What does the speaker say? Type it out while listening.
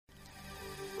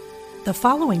The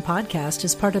following podcast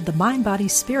is part of the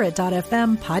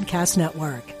MindBodySpirit.fm podcast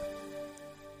network.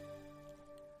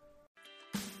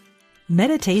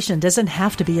 Meditation doesn't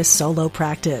have to be a solo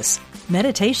practice.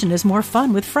 Meditation is more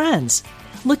fun with friends.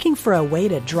 Looking for a way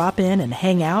to drop in and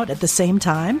hang out at the same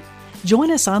time? Join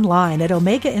us online at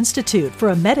Omega Institute for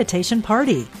a meditation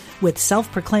party with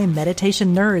self-proclaimed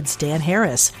meditation nerds Dan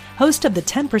Harris, host of the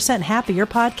 10% Happier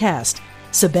podcast,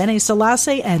 Sebene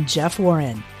Selassie, and Jeff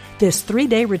Warren. This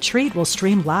 3-day retreat will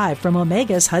stream live from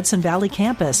Omega's Hudson Valley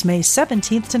campus May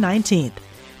 17th to 19th.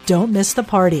 Don't miss the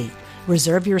party.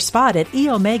 Reserve your spot at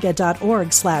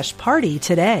eomega.org/party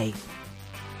today.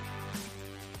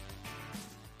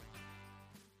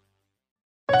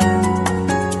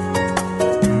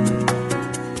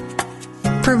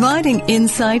 Providing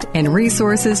insight and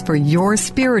resources for your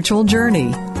spiritual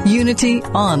journey. Unity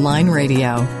Online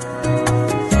Radio.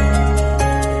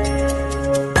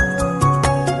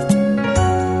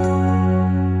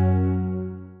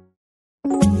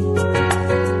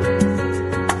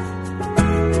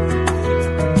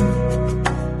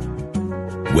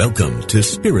 Welcome to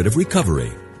Spirit of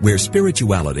Recovery, where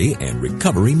spirituality and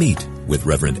recovery meet, with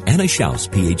Reverend Anna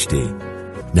Schaus, Ph.D.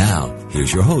 Now,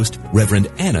 here's your host,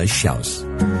 Reverend Anna Schaus.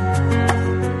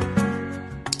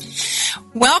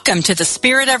 Welcome to the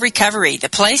Spirit of Recovery, the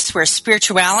place where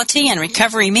spirituality and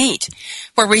recovery meet,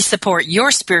 where we support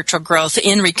your spiritual growth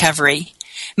in recovery.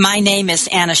 My name is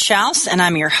Anna Schaus, and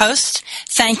I'm your host.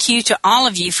 Thank you to all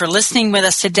of you for listening with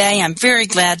us today. I'm very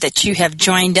glad that you have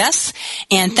joined us,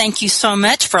 and thank you so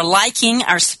much for liking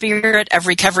our Spirit of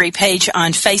Recovery page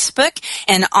on Facebook.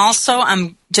 And also,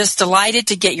 I'm just delighted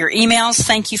to get your emails.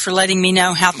 Thank you for letting me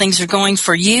know how things are going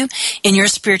for you in your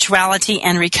spirituality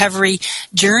and recovery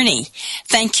journey.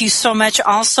 Thank you so much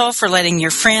also for letting your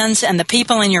friends and the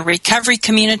people in your recovery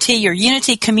community, your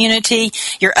Unity community,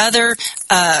 your other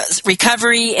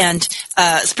recovery and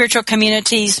spiritual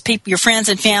communities, your friends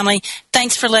and family,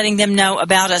 thanks for letting them know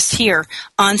about us here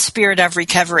on Spirit of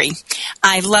Recovery.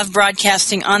 I love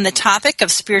broadcasting on the topic of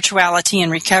spirituality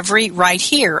and recovery right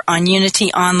here on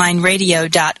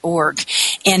UnityOnlineRadio.org.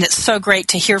 And it's so great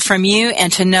to hear from you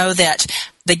and to know that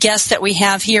the guests that we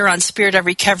have here on Spirit of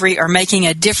Recovery are making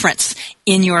a difference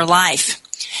in your life.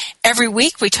 Every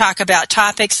week we talk about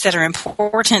topics that are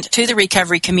important to the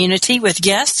recovery community with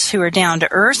guests who are down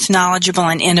to earth, knowledgeable,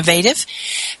 and innovative.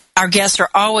 Our guests are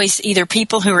always either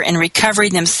people who are in recovery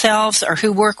themselves or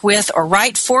who work with or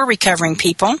write for recovering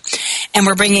people. And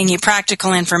we're bringing you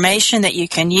practical information that you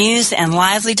can use and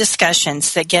lively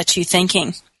discussions that get you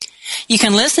thinking. You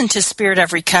can listen to Spirit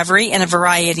of Recovery in a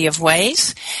variety of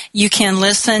ways. You can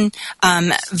listen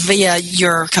via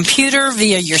your computer,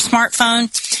 via your smartphone.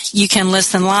 You can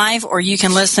listen live, or you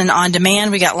can listen on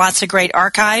demand. We got lots of great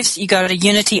archives. You go to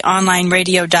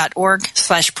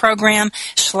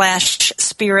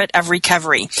unityonlineradio.org/program/Spirit of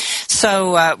Recovery.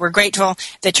 So we're grateful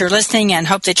that you're listening and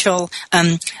hope that you'll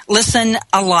listen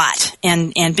a lot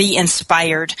and be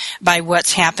inspired by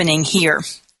what's happening here.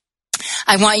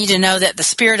 I want you to know that the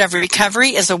Spirit of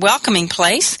Recovery is a welcoming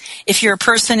place. If you're a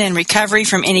person in recovery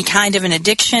from any kind of an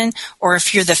addiction, or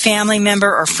if you're the family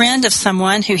member or friend of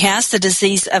someone who has the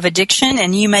disease of addiction,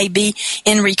 and you may be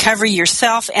in recovery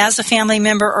yourself as a family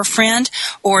member or friend,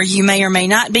 or you may or may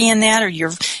not be in that, or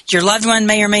your loved one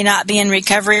may or may not be in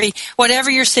recovery,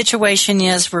 whatever your situation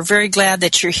is, we're very glad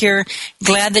that you're here,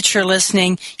 glad that you're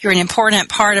listening. You're an important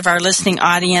part of our listening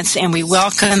audience, and we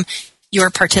welcome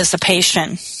your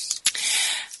participation.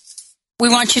 We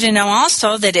want you to know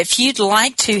also that if you'd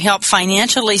like to help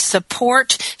financially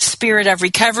support Spirit of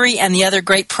Recovery and the other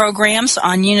great programs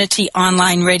on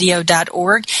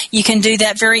UnityOnlineRadio.org, you can do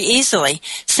that very easily.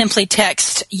 Simply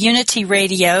text Unity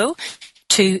Radio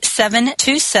to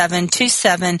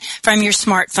 72727 from your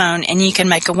smartphone, and you can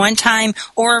make a one-time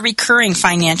or a recurring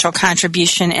financial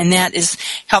contribution, and that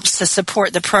helps to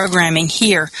support the programming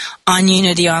here on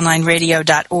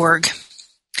UnityOnlineRadio.org.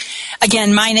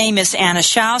 Again, my name is Anna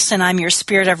Schaus, and I'm your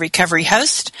Spirit of Recovery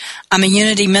host. I'm a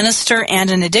Unity minister and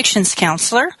an addictions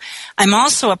counselor. I'm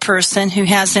also a person who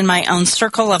has in my own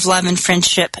circle of love and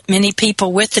friendship many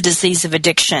people with the disease of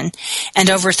addiction. And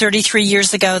over 33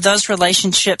 years ago, those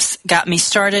relationships got me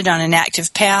started on an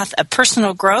active path of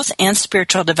personal growth and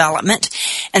spiritual development.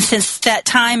 And since that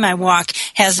time, my walk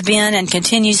has been and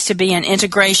continues to be an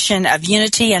integration of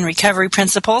unity and recovery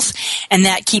principles, and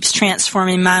that keeps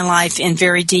transforming my life in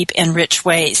very deep and rich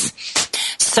ways.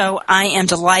 So I am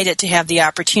delighted to have the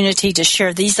opportunity to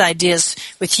share these ideas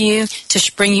with you,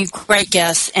 to bring you great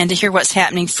guests, and to hear what's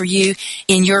happening for you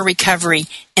in your recovery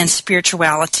and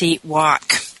spirituality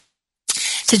walk.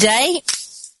 Today,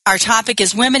 our topic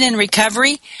is Women in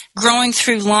Recovery, Growing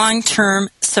Through Long-Term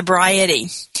Sobriety.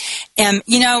 And,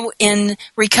 in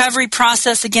recovery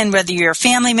process, again, whether you're a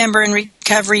family member in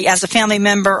recovery as a family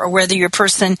member or whether you're a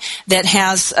person that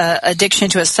has addiction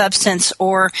to a substance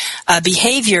or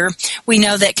behavior, we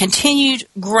know that continued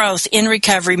growth in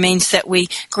recovery means that we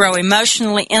grow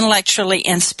emotionally, intellectually,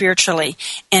 and spiritually.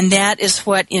 And that is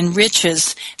what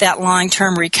enriches that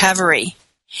long-term recovery.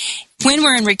 When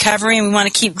we're in recovery and we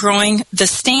want to keep growing, the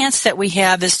stance that we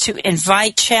have is to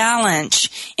invite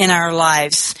challenge in our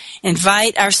lives,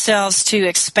 invite ourselves to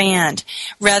expand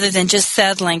rather than just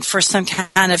settling for some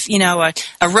kind of,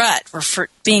 a rut or for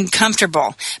being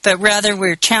comfortable, but rather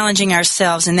we're challenging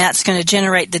ourselves, and that's going to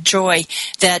generate the joy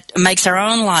that makes our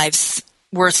own lives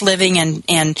worth living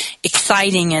and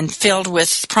exciting and filled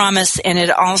with promise, and it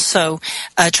also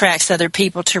attracts other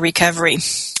people to recovery.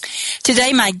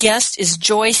 Today, my guest is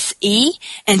Joyce E.,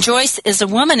 and Joyce is a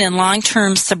woman in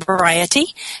long-term sobriety.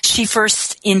 She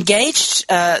first engaged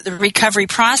the recovery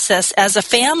process as a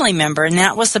family member, and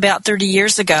that was about 30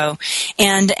 years ago.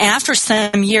 And after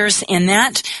some years in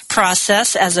that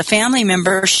process as a family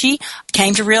member, she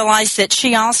came to realize that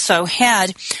she also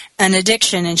had an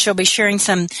addiction, and she'll be sharing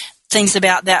some things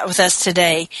about that with us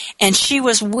today. And she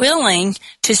was willing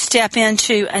to step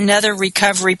into another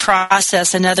recovery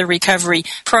process, another recovery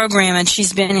program, and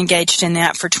she's been engaged in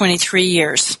that for 23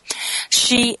 years.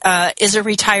 She is a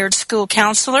retired school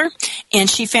counselor, and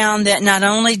she found that not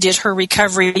only did her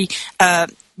recovery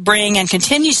bring and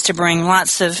continues to bring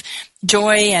lots of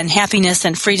joy and happiness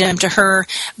and freedom to her,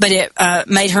 but it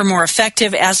made her more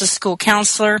effective as a school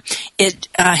counselor. It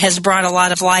has brought a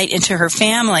lot of light into her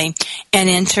family and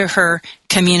into her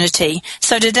community.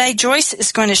 So today, Joyce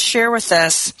is going to share with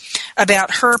us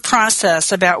about her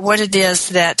process, about what it is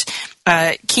that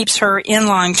keeps her in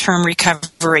long-term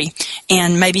recovery,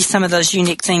 and maybe some of those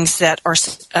unique things that are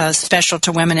special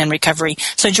to women in recovery.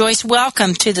 So Joyce,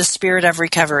 welcome to the Spirit of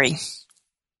Recovery.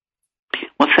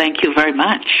 Well, thank you very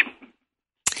much.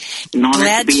 An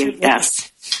honor to be a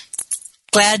guest.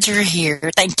 Glad you're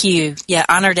here. Thank you. Yeah,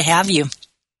 honor to have you.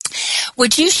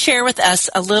 Would you share with us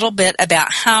a little bit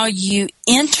about how you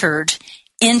entered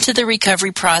into the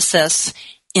recovery process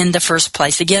in the first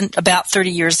place? Again, about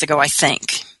 30 years ago, I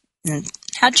think. And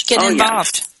how'd you get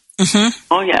involved? Yes. Mm-hmm.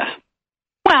 Oh, yes.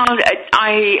 Well,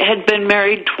 I had been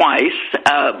married twice,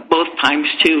 both times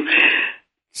to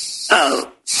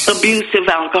abusive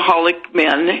alcoholic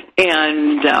men,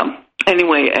 and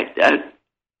anyway,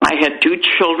 I had 2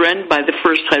 children by the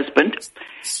first husband,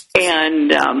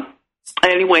 and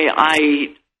anyway,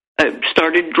 I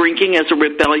started drinking as a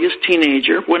rebellious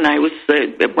teenager when I was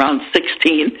around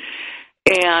 16,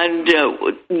 and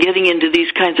getting into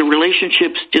these kinds of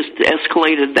relationships just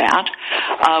escalated that,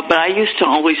 but I used to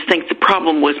always think the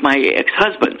problem was my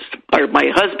ex-husbands, or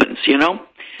my husbands,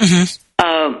 Mm-hmm.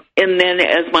 And then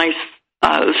as my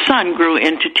son grew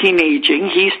into teenaging,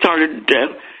 he started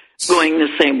going the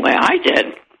same way I did,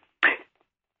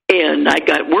 and I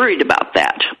got worried about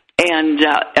that. And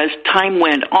as time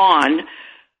went on,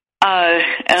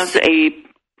 as a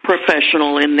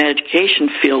professional in the education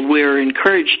field, we were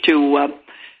encouraged to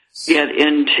get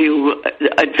into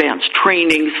advanced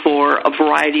trainings for a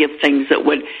variety of things that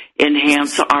would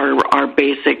enhance our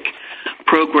basic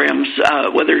programs,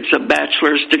 whether it's a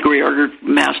bachelor's degree or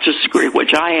master's degree,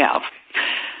 which I have.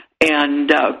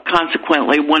 And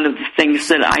consequently, one of the things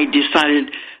that I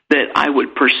decided that I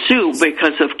would pursue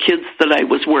because of kids that I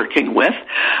was working with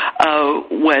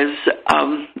was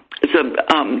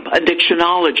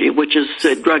addictionology, which is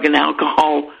drug and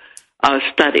alcohol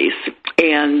studies,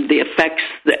 and the effects.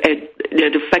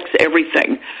 It affects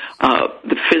everything,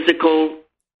 the physical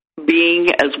being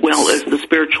as well as the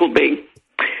spiritual being,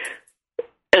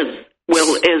 as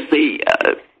well as the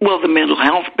mental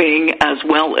health being, as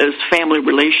well as family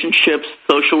relationships,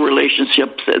 social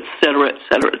relationships, et cetera, et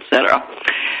cetera, et cetera.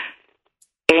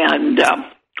 And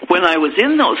when I was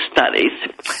in those studies,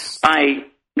 I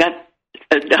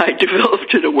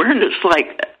developed an awareness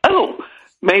like, oh,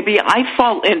 maybe I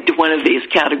fall into one of these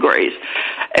categories.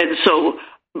 And so,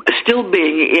 still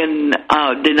being in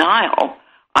denial,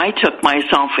 I took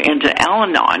myself into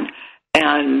Al-Anon,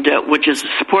 and which is a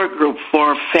support group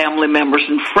for family members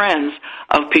and friends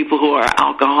of people who are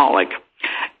alcoholic.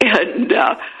 And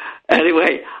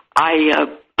anyway,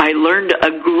 I learned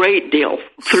a great deal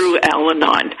through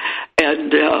Al-Anon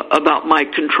and about my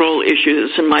control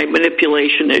issues and my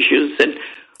manipulation issues, and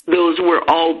those were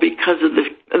all because of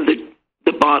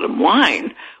the bottom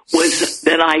line was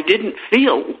that I didn't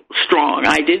feel strong.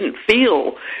 I didn't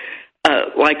feel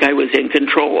like I was in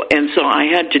control, and so I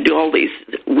had to do all these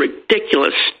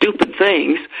ridiculous, stupid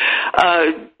things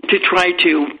to try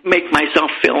to make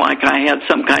myself feel like I had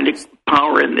some kind of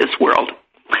power in this world.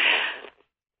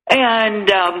 And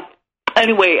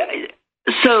anyway,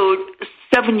 so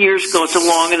 7 years goes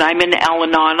along, and I'm in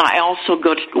Al-Anon. I also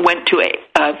went to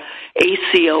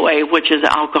ACOA, which is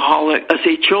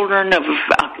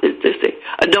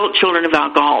adult children of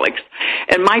alcoholics.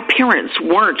 And my parents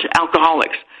weren't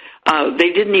alcoholics.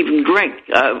 They didn't even drink.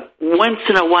 Once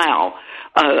in a while,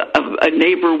 a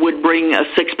neighbor would bring a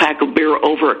 6-pack of beer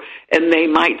over, and they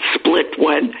might split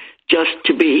one just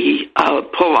to be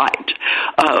polite.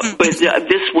 But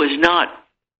this was not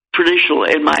traditional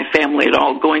in my family at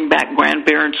all, going back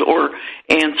grandparents or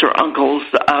aunts or uncles.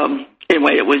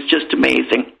 Anyway, it was just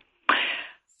amazing.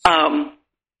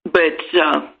 But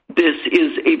this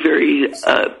is a very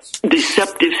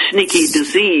deceptive, sneaky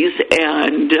disease,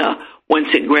 and once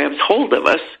it grabs hold of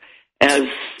us, as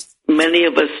many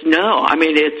of us know, I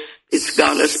mean, it's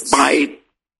got us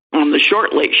on the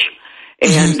short leash,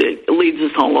 and it leads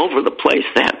us all over the place,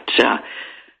 that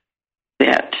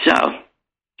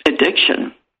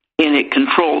addiction, and it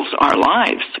controls our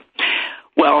lives.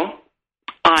 Well,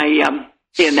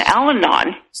 in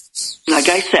Al-Anon, like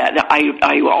I said,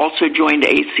 I also joined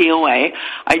ACOA.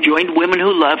 I joined Women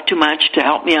Who Love Too Much to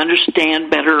help me understand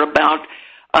better about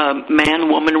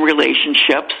man-woman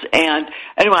relationships. And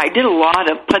anyway, I did a lot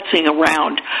of putzing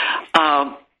around,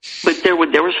 but there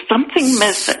was something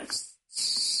missing.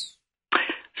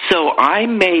 So I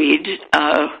made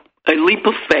a leap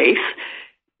of faith,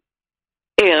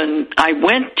 and I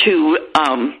went to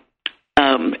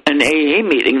an AA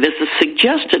meeting. This is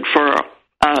suggested for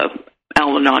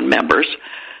Al-Anon members,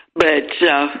 but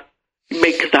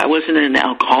because I wasn't an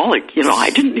alcoholic,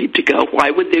 I didn't need to go. Why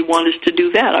would they want us to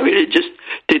do that? I mean, it just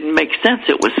didn't make sense.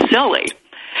 It was silly.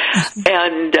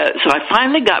 And so I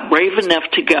finally got brave enough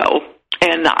to go,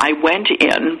 and I went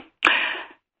in,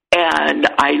 and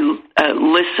I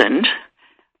listened,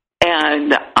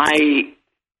 and I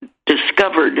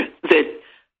discovered that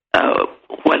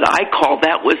what I call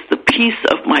that was the piece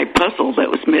of my puzzle that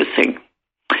was missing.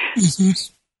 Mm-hmm.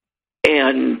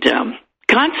 And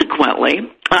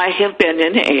consequently, I have been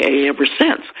in AA ever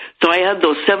since. So I had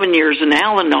those 7 years in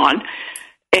Al-Anon,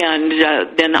 and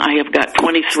then I have got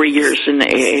 23 years in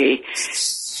AA.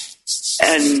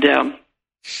 And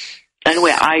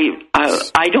anyway,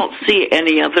 I don't see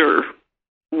any other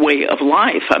way of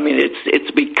life. I mean,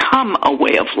 it's become a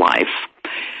way of life.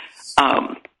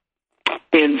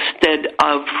 Instead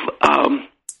of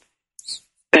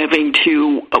having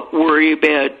to worry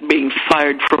about being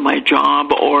fired from my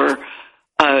job or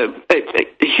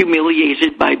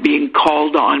humiliated by being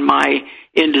called on my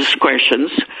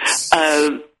indiscretions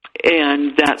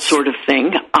and that sort of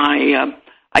thing,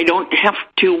 I don't have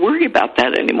to worry about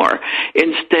that anymore.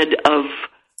 Instead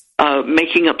of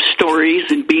making up stories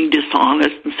and being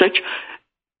dishonest and such,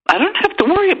 I don't have to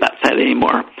worry about that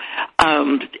anymore.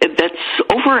 That's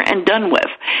over and done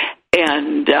with.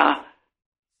 And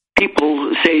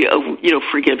people say,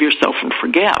 forgive yourself and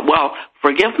forget. Well,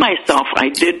 forgive myself, I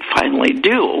did finally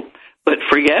do, but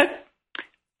forget?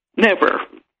 Never.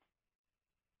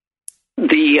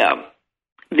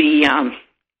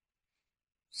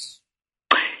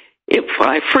 If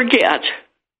I forget,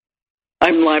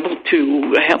 I'm liable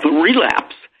to have a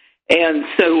relapse. And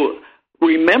so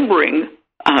remembering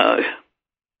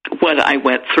what I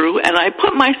went through, and I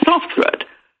put myself through it.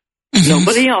 Mm-hmm.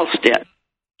 Nobody else did.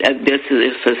 And this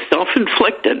is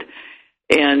self-inflicted,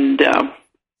 and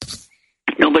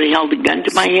nobody held a gun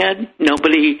to my head.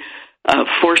 Nobody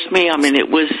forced me. I mean, it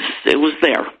was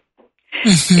there,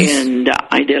 mm-hmm. and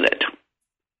I did it.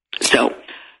 So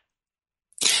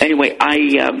anyway,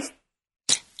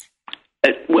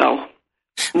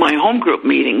 my home group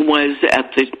meeting was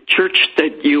at the church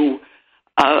that you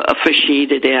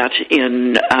officiated at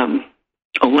in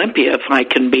Olympia, if I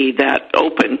can be that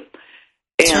open.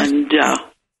 And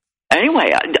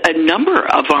anyway, a number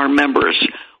of our members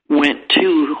went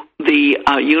to the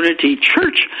Unity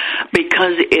Church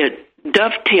because it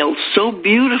dovetailed so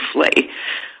beautifully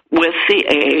with the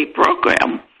AA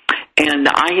program. And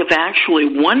I have actually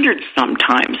wondered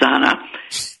sometimes, Anna,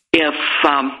 if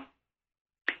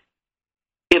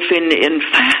in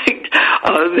fact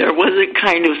there wasn't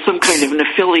some kind of an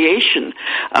affiliation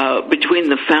between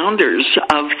the founders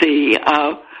of the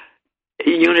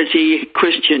Unity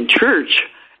Christian Church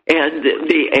and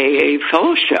the AA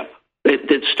fellowship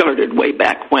that started way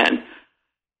back when.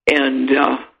 And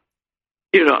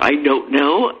I don't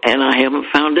know, and I haven't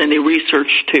found any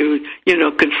research to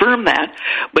confirm that,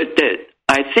 but that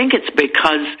I think it's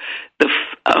because the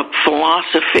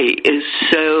philosophy is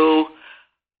so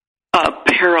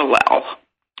parallel,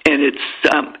 and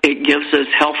it gives us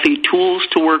healthy tools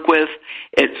to work with.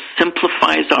 It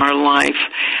simplifies our life,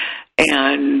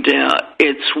 and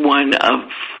it's one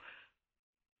of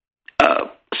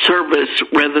service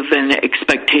rather than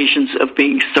expectations of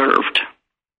being served.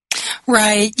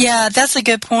 Right. Yeah, that's a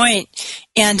good point.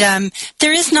 And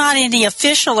there is not any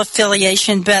official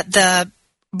affiliation, but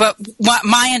what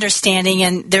my understanding,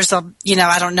 and there's I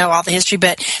don't know all the history,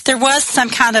 but there was some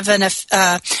kind of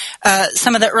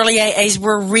some of the early AAs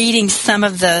were reading some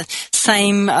of the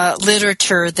same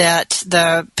literature that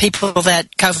the people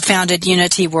that co-founded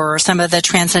Unity were, some of the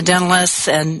transcendentalists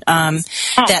and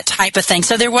that type of thing.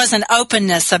 So there was an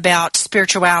openness about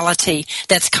spirituality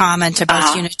that's common to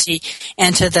both Unity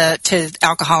and to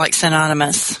Alcoholics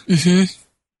Anonymous.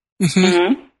 Mm-hmm. Mm-hmm.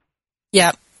 Mm-hmm.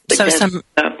 Yep. So some.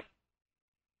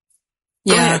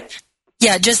 Yeah.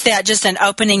 Yeah, just an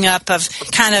opening up of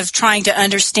kind of trying to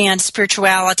understand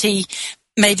spirituality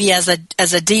maybe as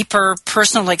a deeper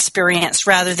personal experience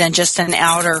rather than just an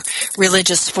outer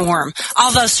religious form.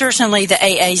 Although certainly the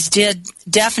AAs did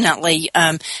definitely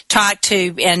talk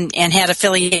to and had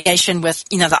affiliation with,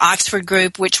 the Oxford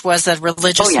group, which was a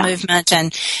religious movement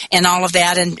and all of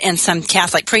that, and some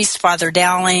Catholic priests, Father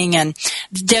Dowling, and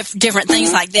different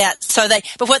things like that.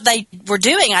 But what they were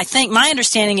doing, I think my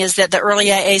understanding is that the early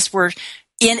AAs were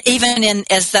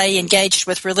as they engaged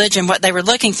with religion, what they were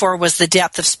looking for was the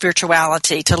depth of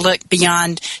spirituality, to look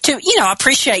beyond, to,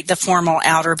 appreciate the formal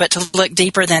outer, but to look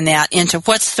deeper than that into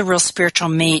what's the real spiritual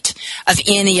meat of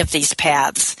any of these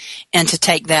paths, and to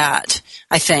take that,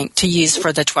 I think, to use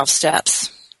for the 12 steps.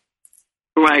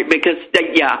 Right, because,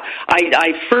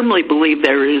 I firmly believe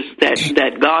there is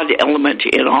that God element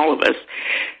in all of us.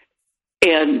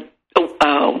 And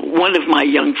one of my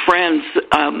young friends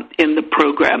in the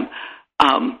program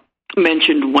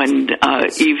mentioned one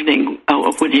evening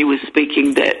when he was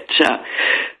speaking that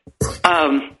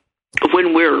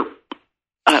when we're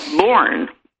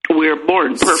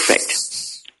born perfect.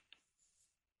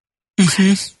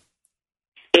 Mm-hmm.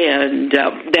 And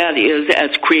that is,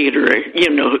 as Creator,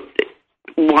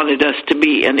 wanted us to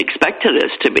be and expected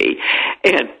us to be.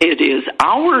 And it is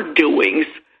our doings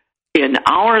in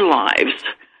our lives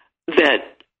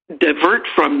that divert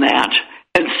from that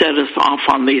and set us off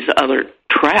on these other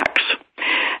tracks.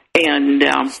 And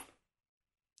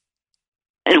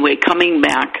anyway, coming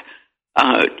back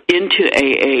into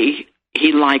AA,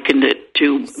 he likened it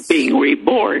to being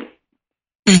reborn.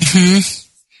 Mm-hmm.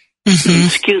 Mm-hmm.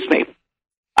 Excuse me.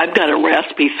 I've got a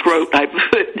raspy throat. I've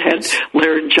had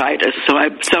laryngitis, so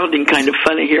I'm sounding kind of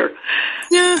funny here.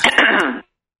 Yeah.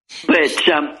 But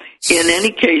in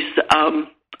any case,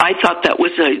 I thought that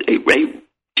was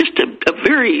just a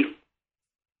very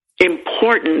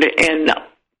important and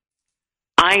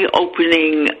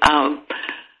eye-opening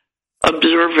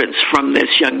observance from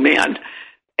this young man.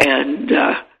 And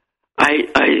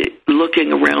I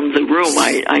looking around the room,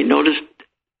 I noticed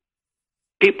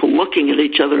people looking at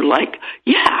each other like,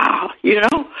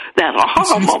 that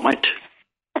aha moment.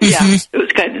 Yeah, it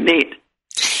was kind of neat.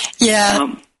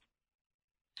 Yeah.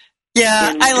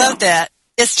 I love that.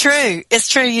 It's true. It's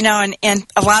true, and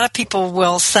a lot of people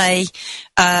will say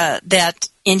that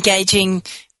engaging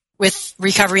with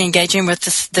recovery, engaging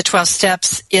with the 12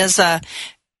 steps is a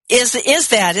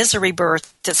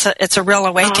rebirth. It's a real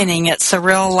awakening. It's a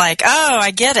real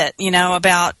I get it,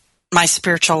 about my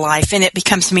spiritual life, and it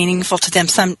becomes meaningful to them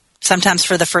sometimes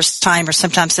for the first time, or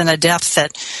sometimes in a depth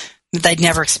that they'd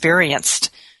never experienced.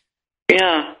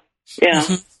 Yeah.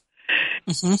 Mm-hmm.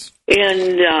 Mm-hmm.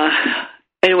 And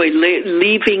anyway,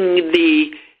 leaving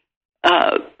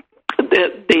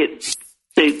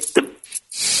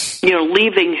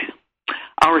leaving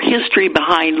our history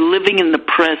behind, living in the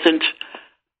present,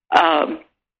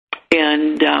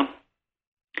 and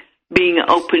being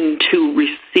open to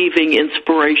receiving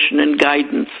inspiration and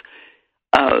guidance.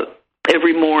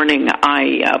 Every morning,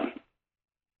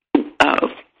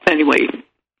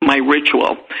 my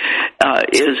ritual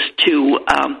is to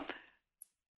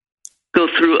go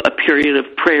through a period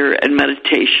of prayer and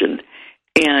meditation,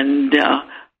 and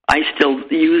I still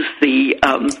use the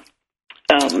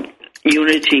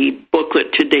Unity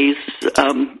booklet, today's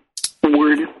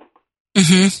word,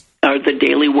 or the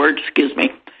daily word, excuse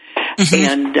me.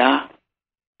 And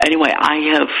anyway, I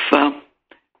have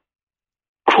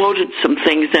quoted some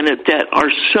things in it that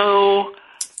are so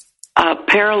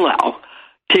parallel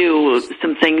to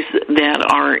some things that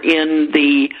are in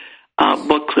the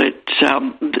booklet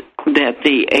that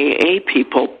the AA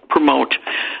people promote,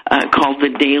 called the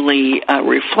Daily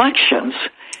Reflections.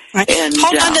 Right. And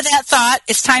hold on to that thought.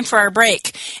 It's time for our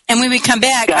break. And when we come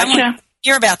back, I want to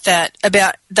hear about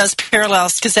those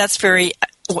parallels, because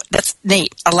that's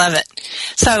neat. I love it.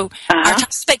 So our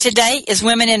topic today is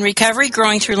Women in Recovery,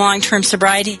 Growing Through Long-Term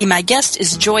Sobriety. My guest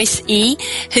is Joyce E.,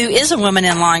 who is a woman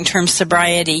in long-term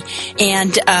sobriety.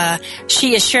 And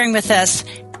she is sharing with us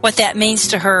what that means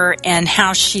to her and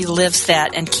how she lives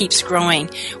that and keeps growing.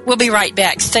 We'll be right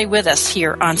back. Stay with us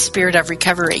here on Spirit of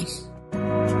Recovery.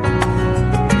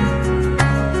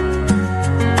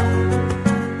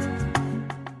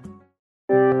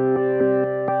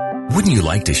 Wouldn't you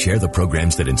like to share the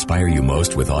programs that inspire you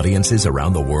most with audiences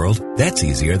around the world? That's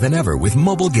easier than ever with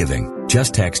mobile giving.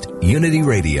 Just text Unity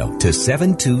Radio to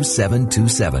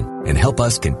 72727 and help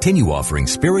us continue offering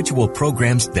spiritual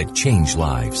programs that change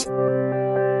lives.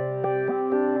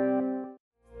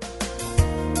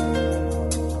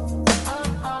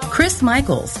 Chris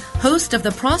Michaels, host of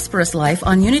The Prosperous Life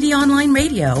on Unity Online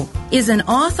Radio, is an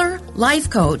author, life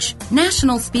coach,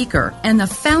 national speaker, and the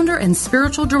founder and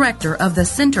spiritual director of the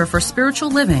Center for Spiritual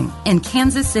Living in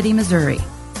Kansas City, Missouri.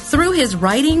 Through his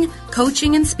writing,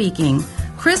 coaching, and speaking,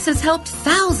 Chris has helped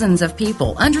thousands of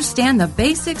people understand the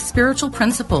basic spiritual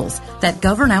principles that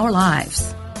govern our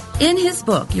lives. In his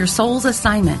book, Your Soul's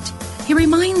Assignment, he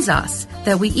reminds us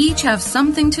that we each have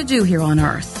something to do here on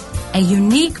earth, a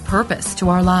unique purpose to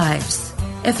our lives.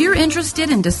 If you're interested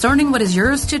in discerning what is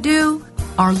yours to do,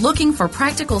 are looking for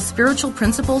practical spiritual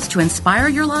principles to inspire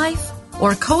your life,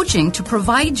 or coaching to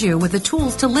provide you with the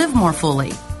tools to live more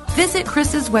fully, visit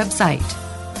Chris's website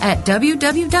at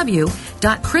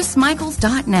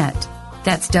www.chrismichaels.net.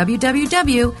 That's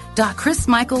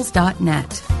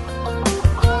www.chrismichaels.net.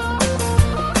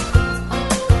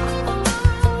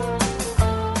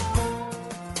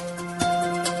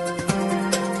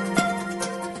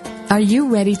 Are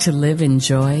you ready to live in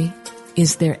joy?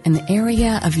 Is there an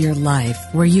area of your life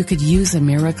where you could use a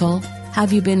miracle?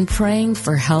 Have you been praying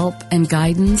for help and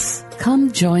guidance?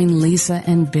 Come join Lisa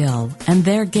and Bill and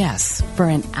their guests for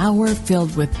an hour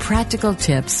filled with practical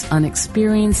tips on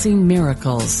experiencing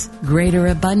miracles, greater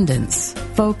abundance,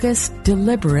 focused,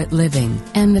 deliberate living,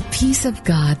 and the peace of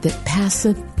God that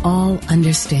passeth all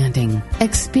understanding.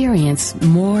 Experience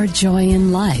more joy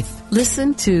in life.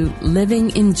 Listen to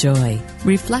Living in Joy,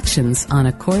 Reflections on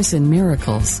A Course in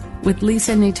Miracles with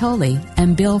Lisa Natoli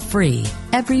and Bill Free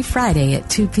every Friday at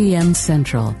 2 p.m.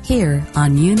 Central here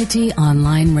on Unity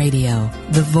Online Radio,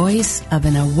 the voice of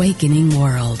an awakening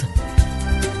world.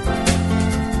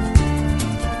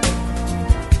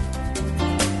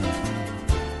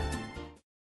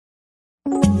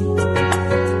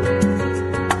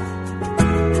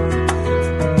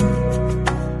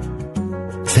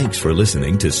 Thanks for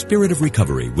listening to Spirit of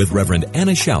Recovery with Reverend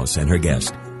Anna Schaus and her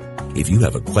guest. If you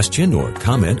have a question or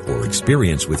comment or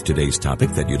experience with today's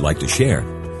topic that you'd like to share,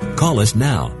 call us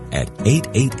now at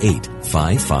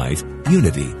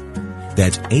 888-55-UNITY.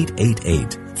 That's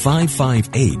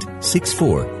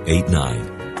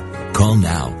 888-558-6489. Call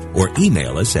now or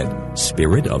email us at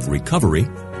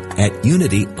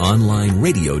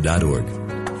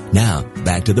spiritofrecovery@unityonlineradio.org. Now,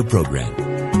 back to the program.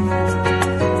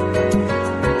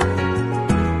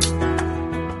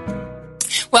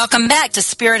 Welcome back to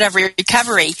Spirit of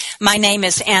Recovery. My name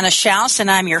is Anna Schaus, and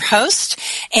I'm your host.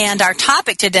 And our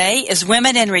topic today is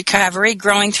Women in Recovery,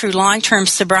 Growing Through Long-Term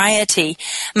Sobriety.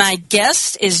 My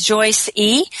guest is Joyce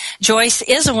E. Joyce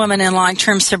is a woman in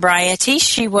long-term sobriety.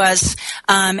 She was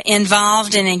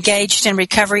involved and engaged in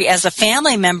recovery as a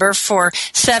family member for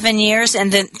 7 years,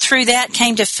 and then through that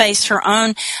came to face her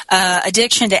own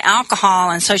addiction to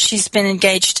alcohol, and so she's been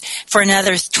engaged for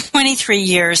another 23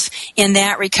 years in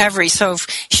that recovery. So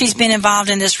she's been involved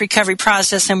in this recovery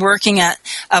process and working at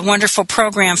a wonderful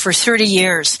program for 30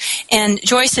 years. And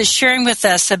Joyce is sharing with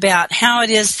us about how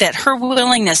it is that her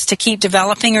willingness to keep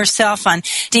developing herself on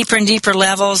deeper and deeper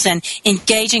levels and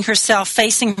engaging herself,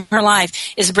 facing her life,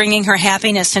 is bringing her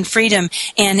happiness and freedom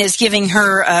and is giving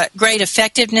her great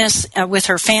effectiveness with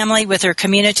her family, with her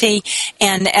community,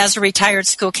 and as a retired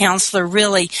school counselor,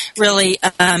 really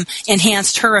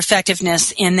enhanced her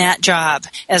effectiveness in that job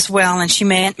as well. And she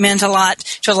meant a lot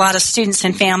to a lot of students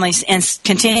and families and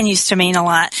continues to mean a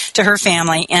lot to her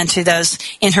family and to those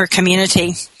in her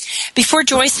community. Before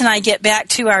Joyce and I get back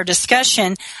to our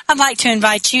discussion, I'd like to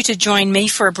invite you to join me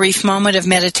for a brief moment of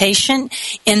meditation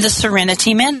in the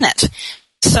Serenity Minute.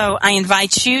 So I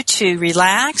invite you to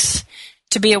relax,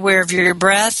 to be aware of your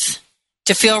breath,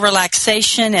 to feel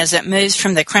relaxation as it moves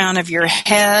from the crown of your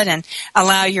head and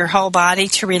allow your whole body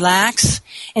to relax,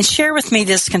 and share with me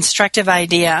this constructive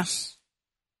idea.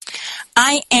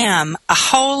 I am a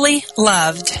wholly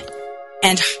loved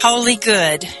and wholly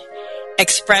good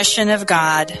expression of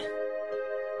God,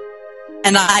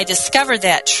 and I discover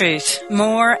that truth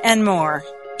more and more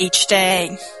each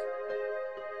day.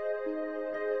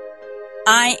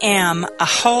 I am a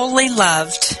wholly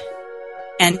loved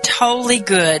and wholly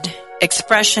good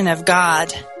expression of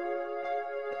God.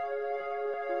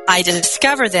 I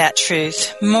discover that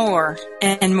truth more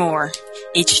and more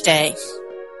each day.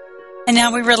 And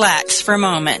now we relax for a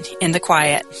moment in the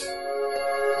quiet.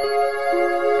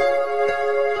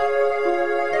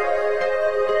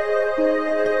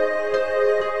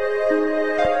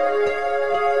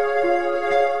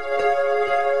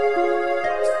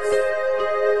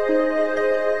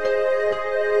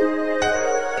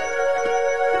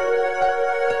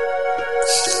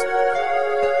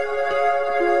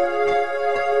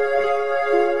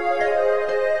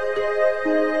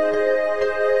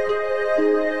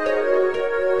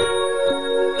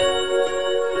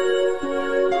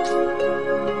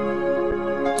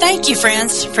 Thank you,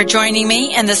 friends, for joining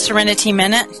me in the Serenity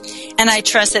Minute. And I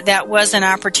trust that that was an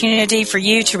opportunity for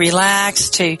you to relax,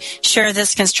 to share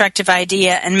this constructive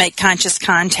idea, and make conscious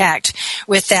contact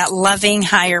with that loving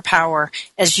higher power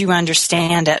as you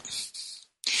understand it.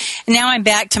 Now I'm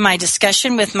back to my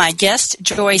discussion with my guest,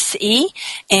 Joyce E.,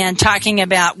 and talking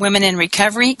about women in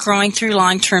recovery growing through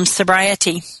long-term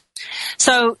sobriety.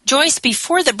 So, Joyce,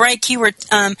 before the break, you were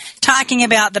talking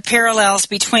about the parallels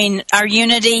between our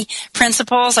unity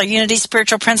principles, our unity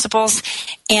spiritual principles,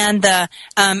 and the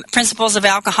principles of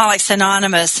Alcoholics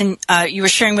Anonymous. And you were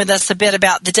sharing with us a bit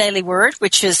about the Daily Word,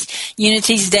 which is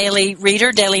Unity's daily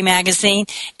reader, daily magazine,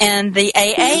 and the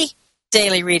AA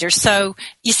daily reader. So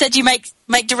you said you make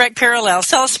direct parallels.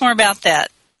 Tell us more about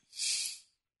that.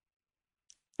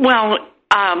 Well,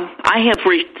 I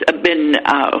have been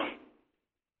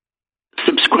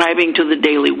subscribing to the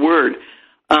Daily Word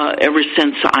ever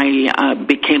since I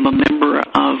became a member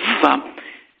of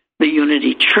the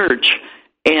Unity Church,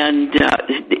 and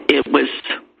it was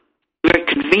very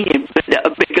convenient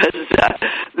because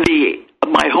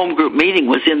my home group meeting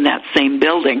was in that same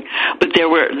building. But there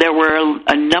were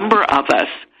a number of us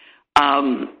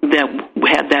that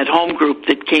had that home group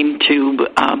that came to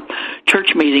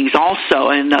church meetings also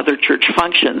and other church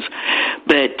functions.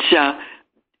 But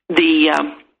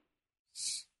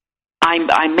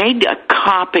I made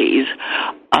copies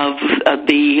of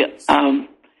the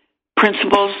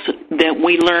principles that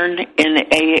we learn in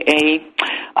AA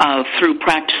through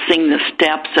practicing the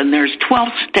steps, and there's 12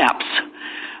 steps.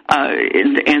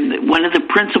 And one of the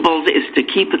principles is to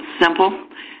keep it simple,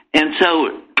 and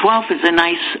so 12 is a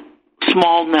nice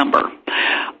small number.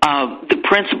 The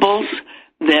principles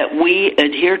that we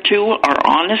adhere to are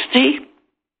honesty,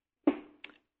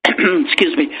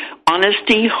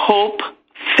 honesty, hope,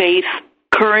 faith,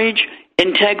 courage,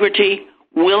 integrity,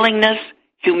 willingness,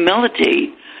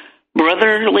 humility,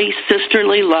 brotherly,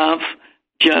 sisterly love,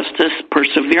 justice,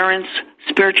 perseverance,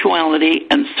 spirituality,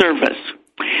 and service.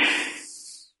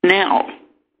 Now,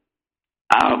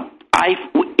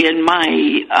 in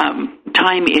my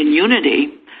time in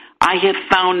Unity, I have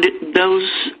found those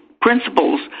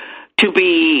principles to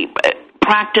be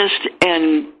practiced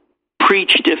and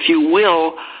preached, if you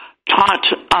will, taught,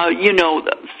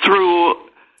 through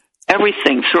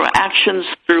everything, through actions,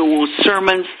 through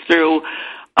sermons, through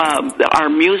our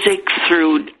music,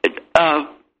 through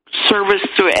service,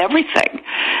 through everything.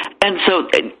 And so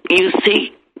you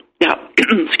see,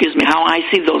 how I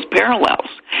see those parallels.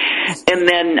 And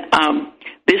then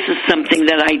this is something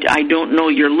that I don't know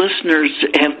your listeners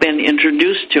have been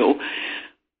introduced to,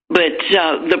 but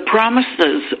the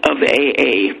promises of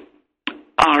AA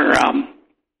are,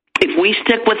 if we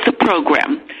stick with the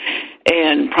program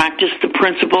and practice the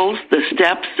principles, the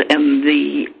steps, and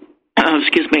the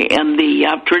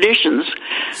traditions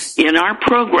in our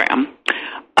program,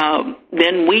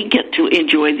 then we get to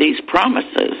enjoy these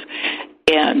promises.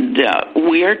 And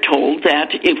we are told that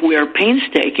if we are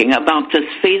painstaking about this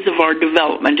phase of our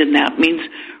development, and that means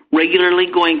regularly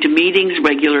going to meetings,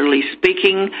 regularly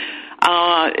speaking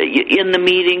in the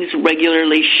meetings,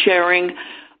 regularly sharing,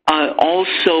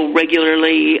 also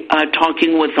regularly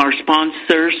talking with our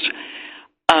sponsors,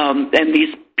 and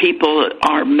these people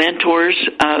are mentors.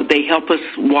 They help us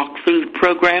walk through the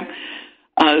program,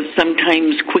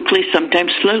 sometimes quickly,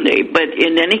 sometimes slowly. But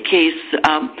in any case,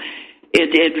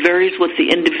 it varies with the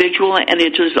individual, and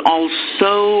it is all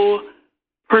so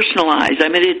personalized. I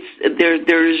mean,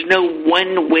 there is no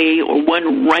one way or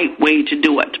one right way to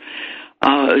do it.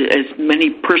 As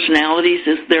many personalities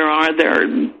as there are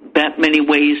that many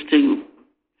ways to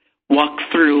walk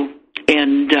through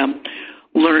and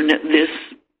learn this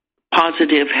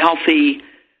positive, healthy,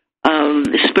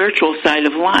 spiritual side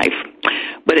of life.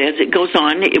 But as it goes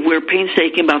on, if we're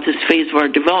painstaking about this phase of our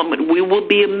development, we will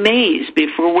be amazed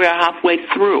before we're halfway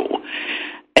through.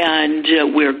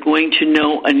 And we're going to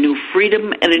know a new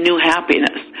freedom and a new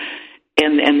happiness.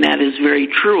 And that is very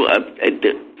true.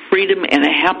 Freedom and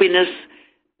a happiness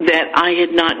that I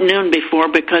had not known before,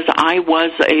 because I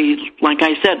was like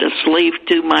I said, a slave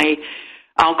to my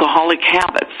alcoholic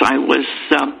habits. I was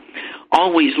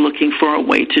always looking for a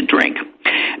way to drink.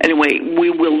 Anyway,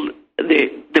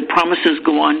 the promises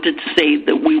go on to say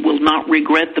that we will not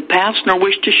regret the past nor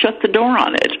wish to shut the door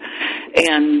on it.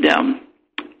 And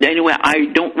anyway, I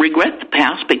don't regret the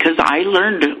past because I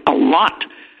learned a lot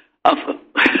of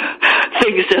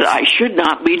things that I should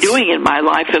not be doing in my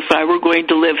life if I were going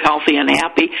to live healthy and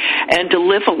happy and to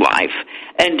live a life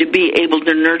and to be able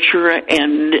to nurture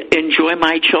and enjoy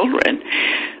my children.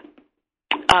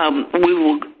 We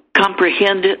will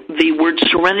comprehend the word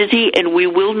serenity, and we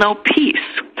will know peace.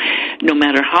 No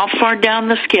matter how far down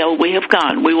the scale we have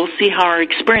gone, we will see how our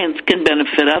experience can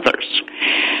benefit others.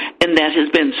 And that has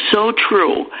been so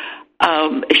true.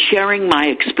 Sharing my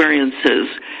experiences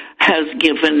has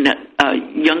given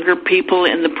younger people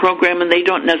in the program, and they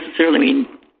don't necessarily mean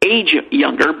age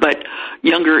younger, but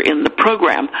younger in the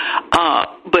program,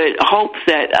 but hope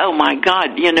that, oh my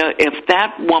God, if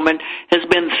that woman has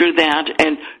been through that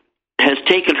and has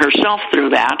taken herself through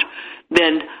that,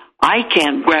 then I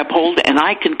can grab hold and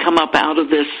I can come up out of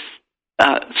this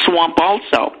swamp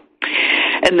also.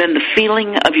 And then the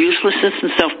feeling of uselessness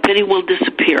and self-pity will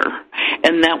disappear.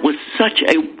 And that was such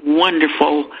a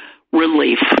wonderful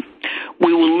relief.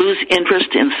 We will lose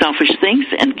interest in selfish things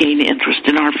and gain interest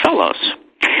in our fellows.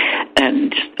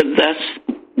 And thus,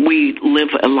 we live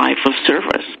a life of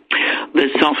service. The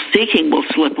self-seeking will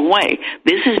slip away.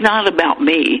 This is not about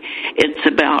me. It's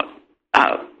about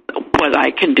what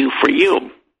I can do for you.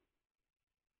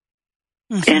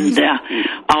 Mm-hmm. And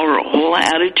our whole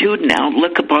attitude and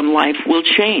outlook upon life will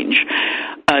change.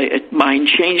 Mine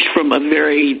changed from a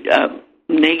very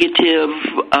negative,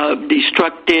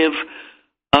 destructive,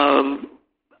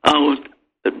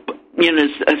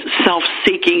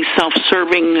 self-seeking,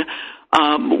 self-serving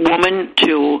woman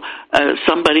to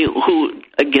somebody who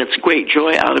gets great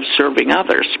joy out of serving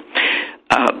others.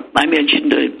 I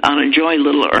mentioned on a joy a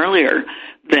little earlier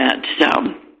that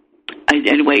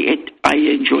I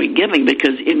enjoy giving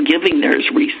because in giving there's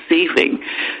receiving.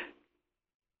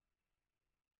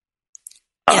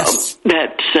 Yes.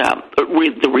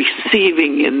 The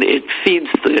receiving, and it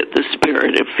feeds the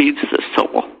spirit, it feeds the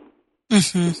soul.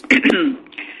 Mm-hmm.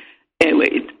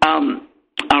 Anyway,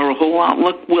 our whole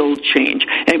outlook will change.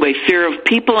 Anyway, fear of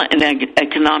people and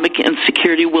economic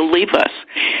insecurity will leave us.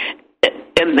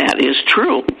 And that is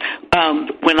true.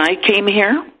 When I came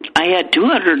here, I had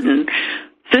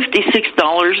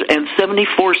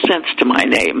 $256.74 to my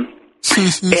name.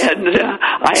 And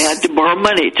I had to borrow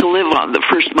money to live on the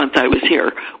first month I was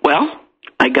here. Well,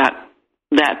 I got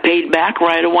that paid back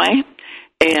right away,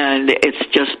 and it's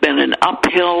just been an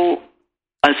uphill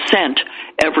ascent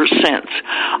ever since.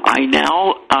 I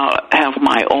now have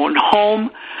my own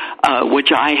home,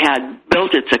 which I had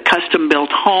built. It's a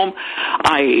custom-built home.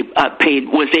 I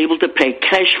was able to pay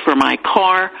cash for my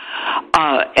car,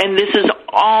 and this is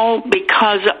all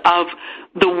because of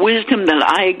the wisdom that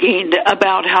I gained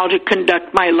about how to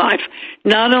conduct my life,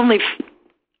 not only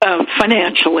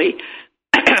financially,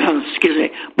 excuse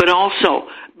me, but also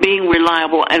being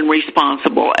reliable and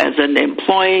responsible as an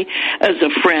employee, as a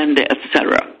friend,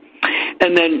 etc.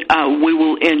 And then we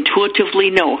will intuitively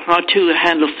know how to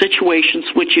handle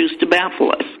situations which used to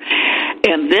baffle us.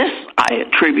 And this I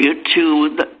attribute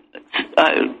to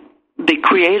the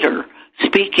Creator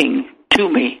speaking to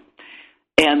me.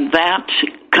 And that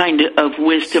kind of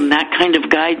wisdom, that kind of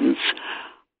guidance,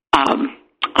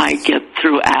 I get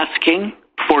through asking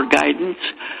for guidance,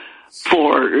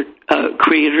 for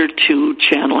Creator to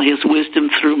channel His wisdom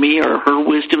through me or her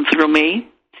wisdom through me.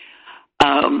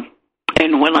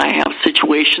 And when I have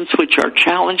situations which are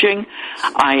challenging,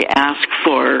 I ask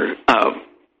for,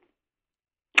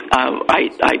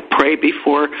 I pray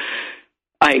before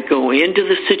I go into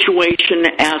the situation,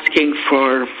 asking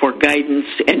for guidance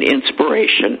and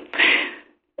inspiration.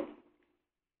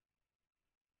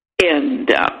 And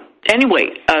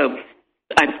anyway,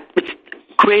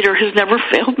 Creator has never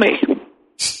failed me.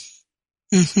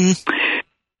 Mm-hmm.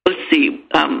 Let's see.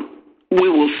 We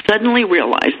will suddenly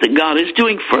realize that God is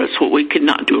doing for us what we could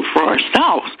not do for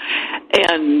ourselves.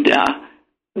 And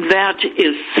that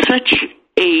is such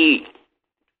a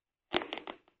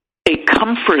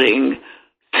comforting,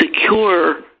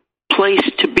 secure place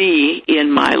to be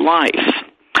in my life.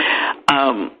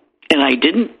 And I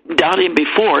didn't doubt Him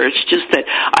before. It's just that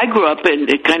I grew up in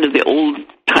kind of the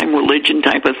old-time religion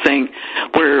type of thing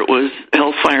where it was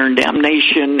hellfire and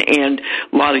damnation and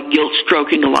a lot of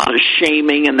guilt-stroking, a lot of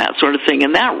shaming and that sort of thing.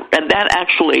 And that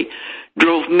actually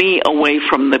drove me away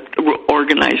from the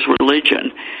organized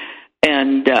religion.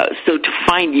 And so to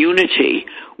find unity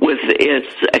with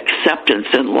its acceptance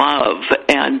and love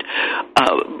and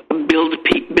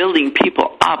building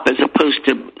people up as opposed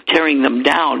to tearing them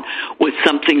down was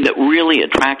something that really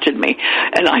attracted me.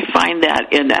 And I find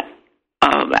that in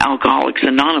Alcoholics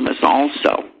Anonymous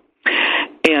also.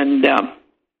 And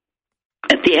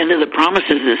at the end of the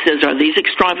promises, it says, are these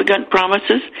extravagant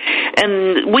promises?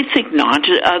 And we think not.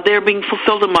 They're being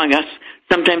fulfilled among us,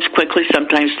 sometimes quickly,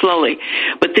 sometimes slowly.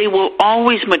 But they will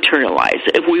always materialize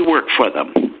if we work for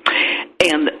them.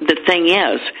 And the thing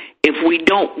is, if we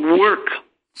don't work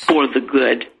for the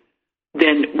good,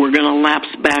 then we're going to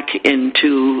lapse back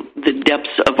into the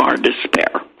depths of our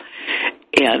despair.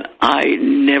 And I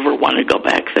never want to go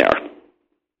back there.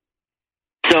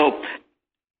 So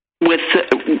with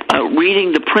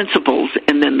reading the principles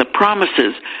and then the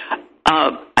promises,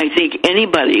 I think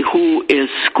anybody who is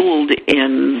schooled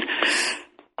in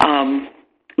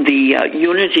the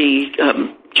Unity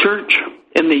Church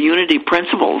and the Unity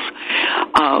principles,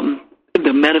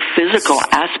 the metaphysical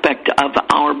aspect of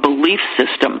our belief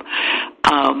system,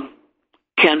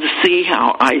 can see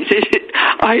how I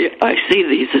see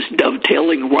these as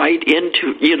dovetailing right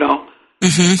into,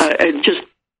 and just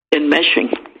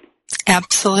enmeshing.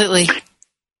 Absolutely.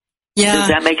 Yeah. Does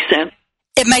that make sense?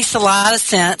 It makes a lot of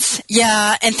sense.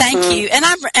 Yeah, and thank you. And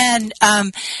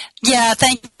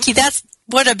thank you. That's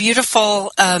what a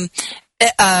beautiful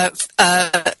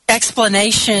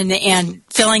explanation and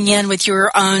filling in with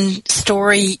your own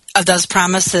story of those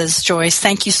promises, Joyce.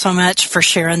 Thank you so much for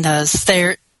sharing those.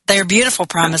 They're beautiful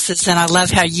promises, and I love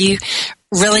how you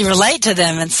really relate to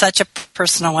them in such a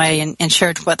personal way and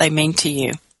shared what they mean to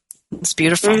you. It's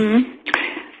beautiful. Mm-hmm.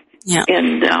 Yeah.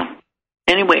 And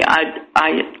anyway,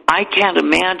 I can't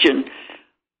imagine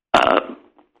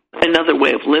another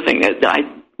way of living.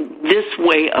 This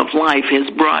way of life has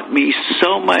brought me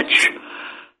so much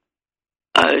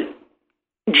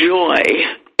joy,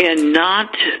 and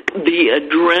not the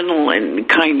adrenaline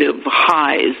kind of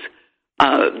highs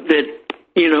that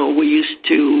we used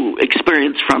to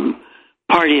experience from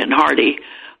Party and Hardy,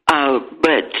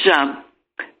 but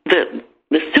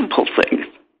the simple things.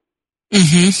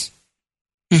 Mm-hmm.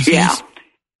 Mm-hmm. Yeah,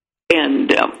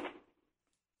 and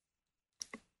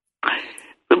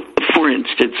for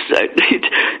instance,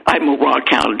 I'm a rock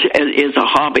hound is a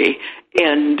hobby,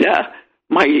 and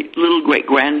my little great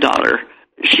granddaughter,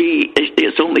 she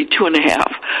is only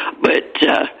 2.5, but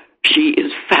she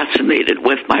is fascinated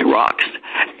with my rocks,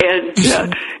 and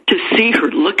to see her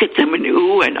look at them and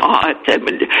ooh and ah at them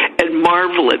and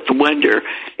marvel at the wonder.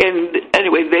 And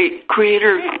anyway, the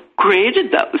Creator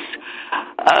created those,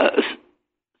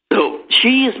 so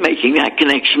she is making that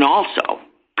connection also.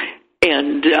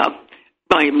 And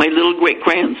my little great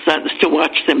grandsons, to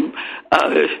watch them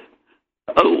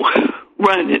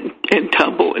run and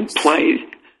tumble and play.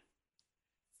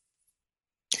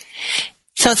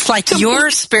 So it's like your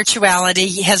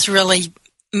spirituality has really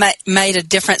made a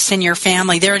difference in your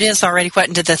family. There it is already,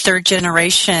 into the third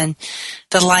generation.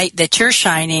 The light that you're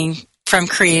shining from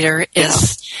Creator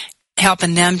is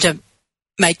helping them to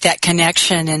make that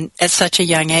connection, and at such a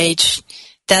young age.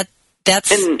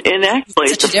 That's and actually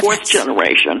it's the fourth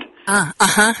generation.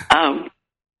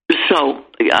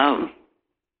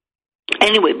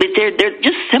 Anyway, but they're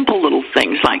just simple little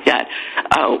things like that.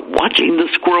 Watching the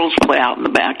squirrels play out in the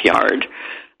backyard,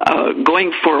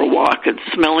 going for a walk and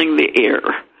smelling the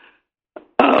air.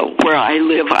 Where I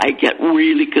live, I get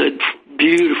really good,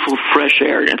 beautiful fresh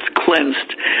air, and it's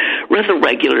cleansed rather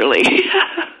regularly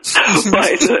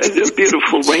by the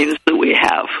beautiful rains that we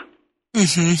have.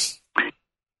 Mm-hmm.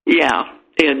 Yeah,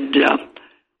 and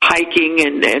hiking,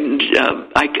 and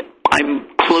I'm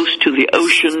close to the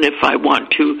ocean if I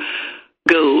want to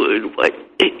go,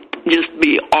 just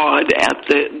be awed at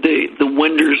the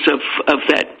wonders of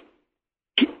that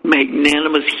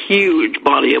magnanimous, huge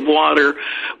body of water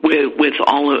with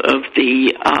all of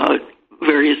the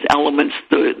various elements,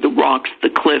 the rocks, the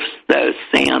cliffs, the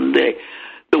sand,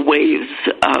 the waves,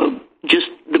 just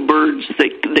the birds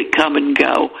that come and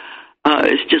go.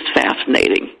 It's just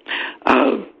fascinating.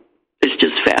 It's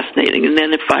just fascinating. And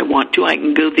then if I want to, I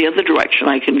can go the other direction.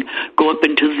 I can go up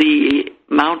into the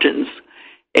mountains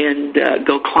and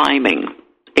go climbing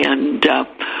and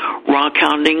rock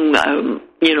hounding.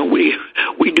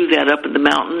 We do that up in the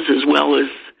mountains as well as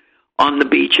on the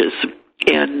beaches.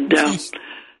 And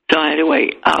so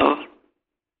anyway,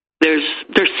 there's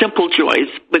simple joys,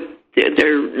 but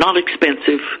they're not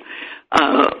expensive,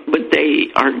 but they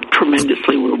are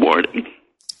tremendously rewarding.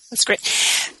 That's great.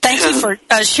 Thank you for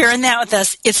sharing that with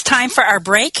us. It's time for our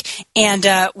break,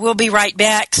 and we'll be right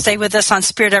back. Stay with us on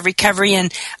Spirit of Recovery,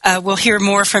 and we'll hear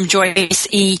more from Joyce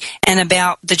E. and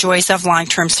about the joys of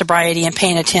long-term sobriety and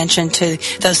paying attention to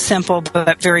those simple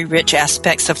but very rich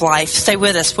aspects of life. Stay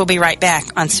with us. We'll be right back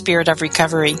on Spirit of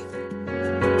Recovery.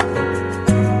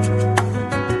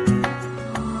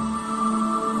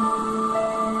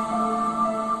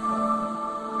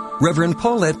 Reverend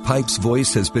Paulette Pipe's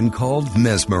voice has been called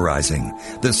mesmerizing,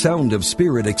 the sound of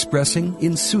spirit expressing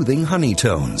in soothing honey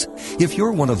tones. If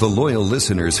you're one of the loyal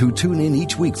listeners who tune in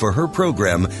each week for her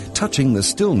program, Touching the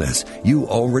Stillness, you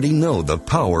already know the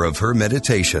power of her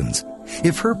meditations.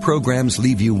 If her programs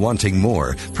leave you wanting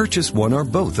more, purchase one or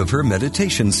both of her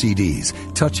meditation CDs,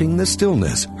 Touching the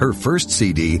Stillness, her first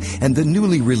CD, and the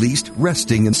newly released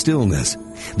Resting in Stillness.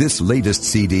 This latest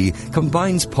CD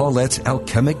combines Paulette's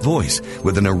alchemic voice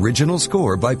with an original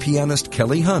score by pianist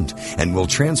Kelly Hunt and will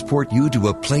transport you to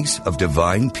a place of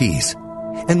divine peace.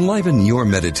 Enliven your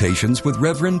meditations with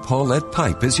Reverend Paulette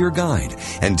Pipe as your guide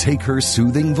and take her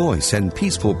soothing voice and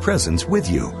peaceful presence with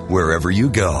you wherever you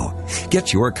go.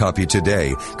 Get your copy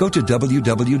today. Go to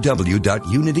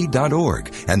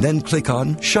www.unity.org and then click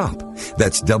on Shop.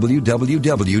 That's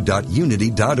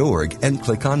www.unity.org and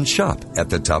click on Shop at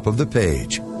the top of the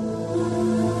page.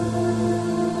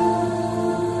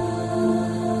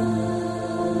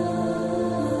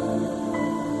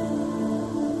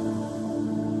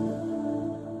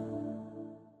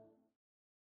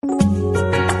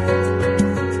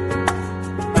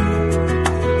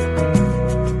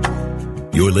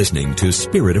 You're listening to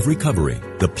Spirit of Recovery,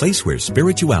 the place where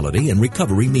spirituality and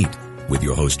recovery meet, with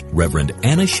your host, Reverend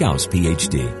Anna Schaus,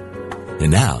 Ph.D.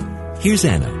 And now, here's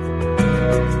Anna.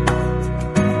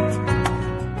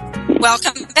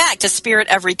 Welcome back to Spirit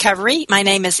of Recovery. My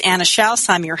name is Anna Schaus.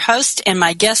 I'm your host, and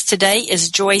my guest today is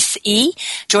Joyce E.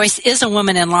 Joyce is a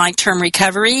woman in long-term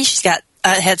recovery. She's got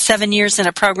had 7 years in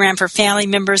a program for family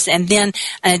members and then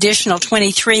an additional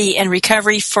 23 in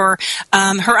recovery for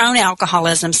her own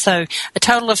alcoholism. So a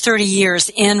total of 30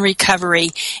 years in recovery.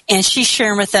 And she's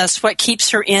sharing with us what keeps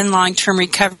her in long-term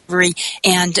recovery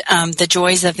and the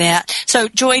joys of that. So,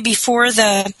 Joy, before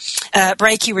the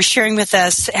break, you were sharing with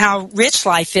us how rich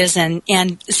life is, and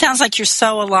it sounds like you're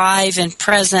so alive and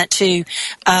present to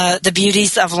the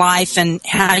beauties of life and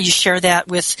how you share that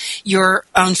with your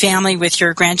own family, with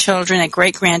your grandchildren and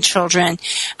great-grandchildren.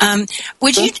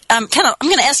 Would you I'm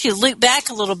going to ask you to loop back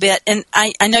a little bit, and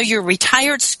I know you're a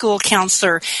retired school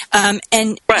counselor, and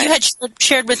right. You had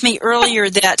shared with me earlier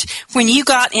that when you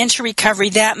got into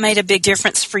recovery, that made a big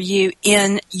difference for you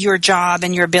in your job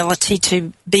and your ability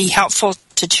to be helpful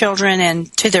to children and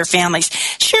to their families.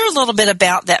 Share a little bit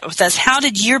about that with us. How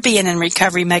did your being in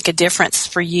recovery make a difference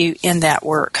for you in that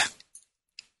work?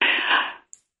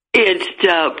 It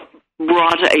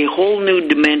brought a whole new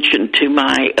dimension to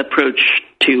my approach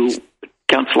to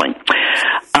counseling,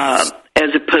 as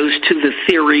opposed to the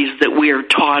theories that we are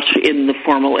taught in the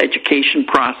formal education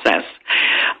process,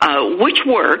 which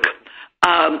work.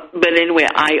 But anyway,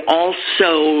 I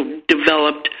also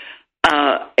developed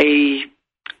a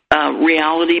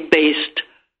reality-based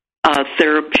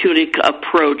therapeutic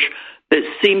approach that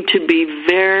seemed to be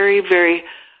very, very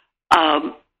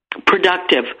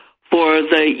productive for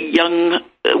the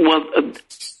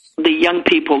young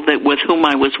people with whom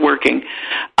I was working,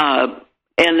 and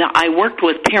I worked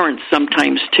with parents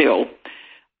sometimes too.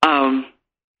 And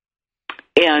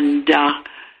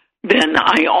then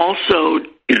I also,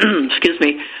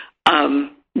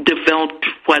 developed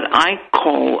what I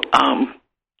call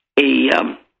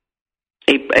a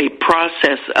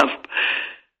process of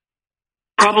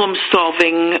problem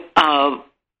solving,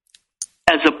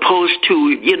 as opposed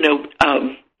to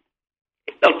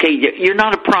okay, you're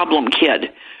not a problem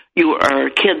kid. You are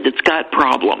a kid that's got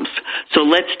problems. So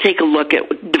let's take a look at,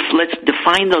 let's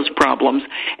define those problems,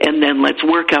 and then let's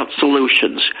work out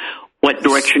solutions. What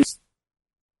direction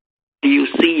do you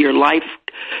see your life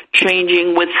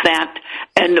changing with that?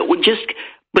 And it was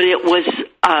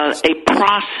a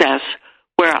process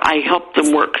where I helped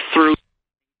them work through.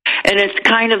 And it's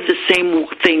kind of the same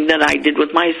thing that I did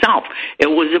with myself. It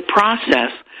was a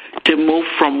process to move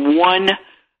from one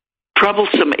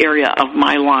troublesome area of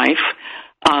my life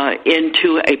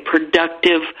into a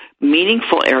productive,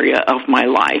 meaningful area of my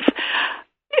life.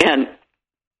 And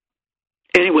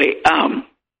anyway, I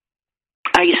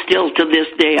still, to this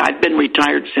day, I've been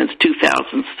retired since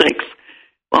 2006.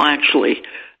 Well, actually,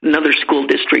 another school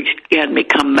district had me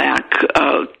come back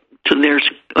to theirs.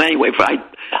 Anyway, I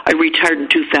retired in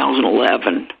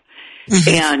 2011.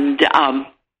 And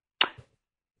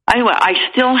anyway, I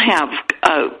still have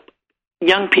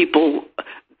young people.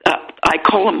 I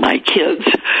call them my kids,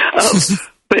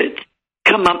 but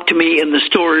come up to me in the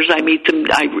stores. I meet them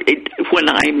when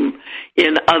I'm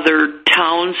in other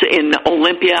towns. In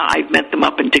Olympia, I've met them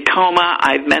up in Tacoma.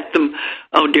 I've met them,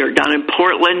 down in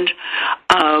Portland.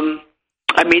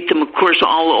 I meet them, of course,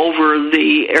 all over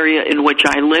the area in which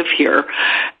I live here.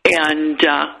 And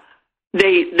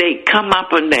they come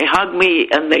up and they hug me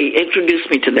and they introduce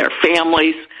me to their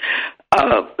families.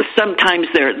 Sometimes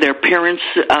their parents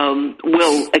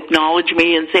will acknowledge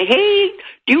me and say, "Hey,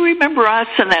 do you remember us?"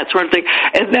 and that sort of thing.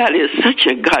 And that is such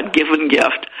a God-given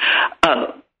gift.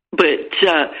 But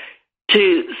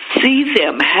to see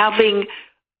them having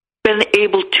been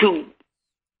able to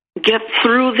get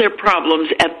through their problems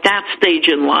at that stage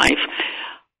in life,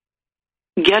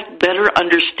 get better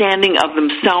understanding of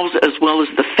themselves as well as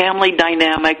the family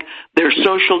dynamic, their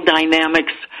social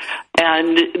dynamics,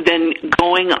 and then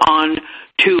going on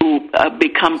to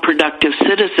become productive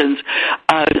citizens.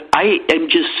 I am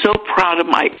just so proud of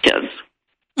my kids.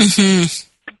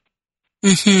 Mm-hmm.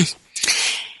 Mm-hmm.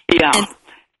 Yeah.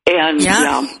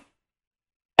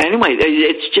 Anyway,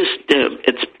 it's just,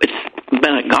 it's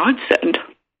been a godsend.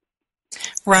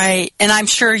 Right. And I'm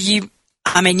sure you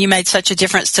made such a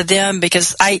difference to them,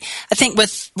 because I think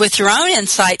with your own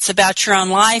insights about your own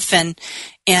life and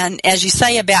as you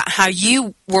say about how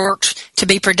you worked to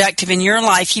be productive in your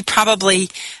life, you probably,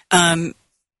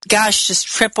 just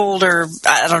tripled, or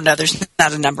I don't know, there's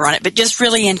not a number on it, but just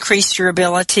really increased your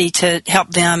ability to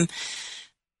help them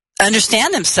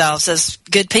understand themselves as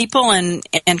good people and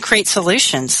create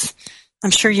solutions.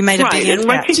 I'm sure you made a big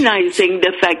impact. And recognizing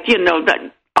the fact,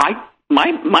 that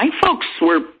my folks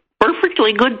were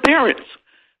perfectly good parents.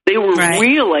 They were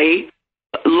really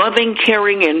loving,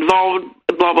 caring, involved,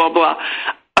 blah, blah, blah,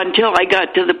 until I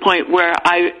got to the point where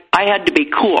I had to be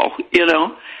cool,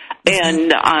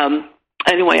 And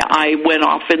anyway, I went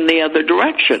off in the other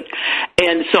direction.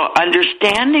 And so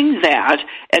understanding that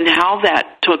and how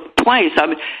that took place,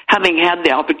 having had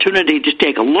the opportunity to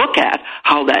take a look at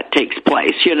how that takes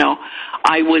place,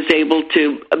 I was able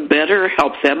to better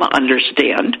help them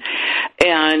understand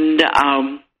and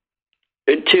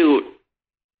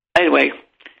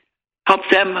help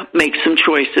them make some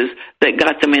choices that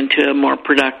got them into a more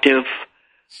productive,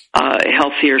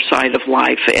 healthier side of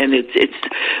life. And it's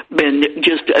been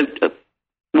just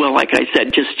like I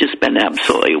said, just been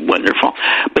absolutely wonderful.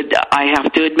 But I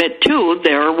have to admit too,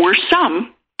 there were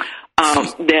some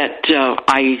that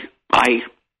I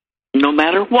no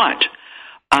matter what,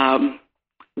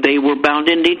 they were bound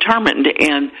and determined,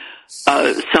 and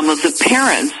some of the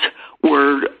parents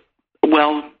were,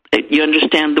 you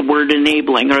understand the word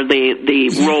enabling, or the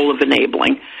role of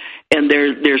enabling. And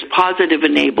there's positive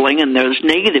enabling and there's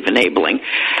negative enabling.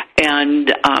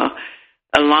 And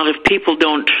a lot of people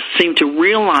don't seem to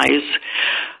realize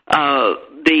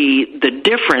the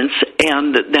difference,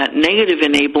 and that negative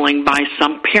enabling by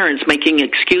some parents making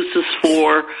excuses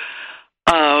for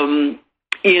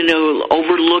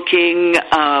overlooking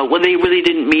when they really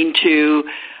didn't mean to.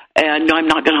 And no, I'm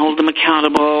not going to hold them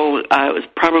accountable. It was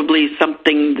probably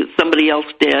something that somebody else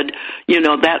did,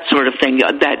 that sort of thing.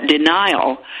 That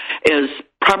denial is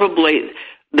probably,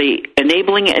 the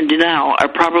enabling and denial are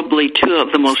probably two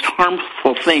of the most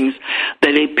harmful things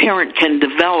that a parent can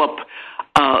develop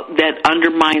that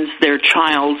undermines their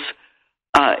child's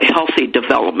healthy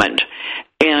development.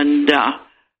 And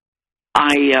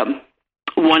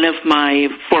one of my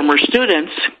former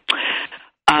students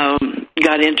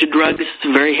got into drugs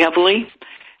very heavily,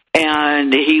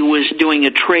 and he was doing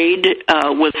a trade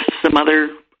with some other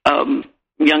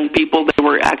young people that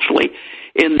were actually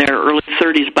in their early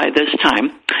 30s by this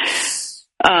time.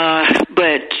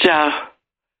 But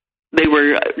they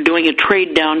were doing a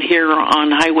trade down here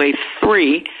on Highway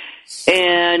 3,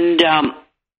 and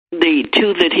the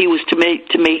two that he was to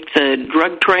make the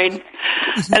drug trade,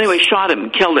 anyway, shot him,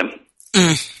 killed him.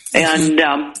 And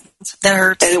that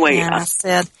hurts. Anyway,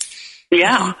 sad.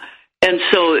 Yeah, and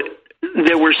so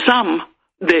there were some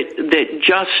that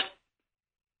just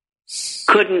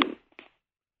couldn't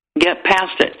get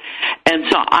past it, and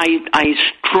so I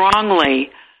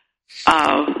strongly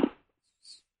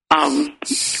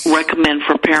recommend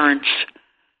for parents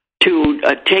to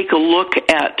take a look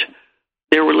at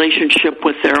their relationship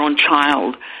with their own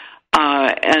child,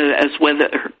 as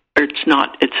whether it's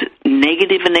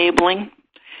negative enabling,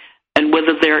 and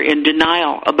whether they're in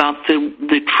denial about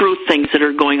the true things that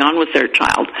are going on with their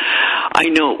child. I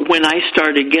know when I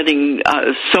started getting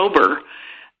sober,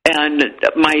 and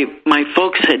my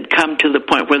folks had come to the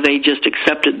point where they just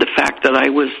accepted the fact that I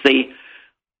was the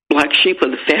black sheep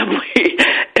of the family.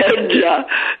 And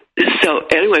so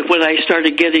anyway, when I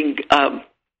started getting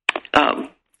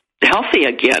healthy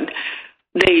again,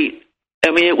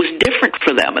 it was different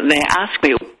for them, and they asked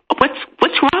me,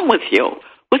 "What's wrong with you?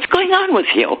 What's going on with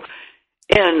you?"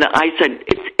 And I said,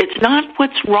 "It's not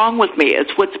what's wrong with me;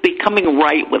 it's what's becoming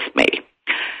right with me."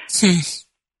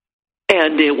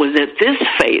 And it was at this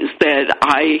phase that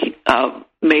I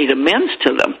made amends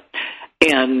to them,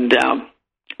 and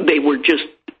they were just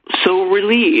so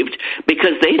relieved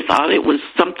because they thought it was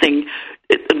something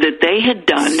that they had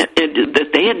done,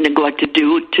 that they had neglected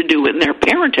to do in their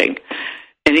parenting,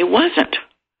 and it wasn't.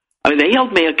 I mean, they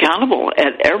held me accountable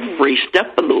at every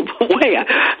step of the way,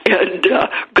 and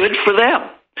good for them.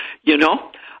 You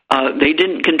know, they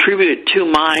didn't contribute to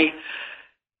my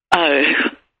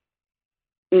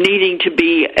needing to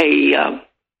be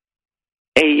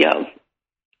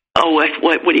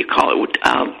what do you call it?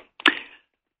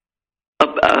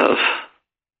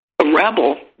 A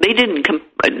rebel. They didn't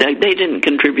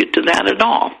contribute to that at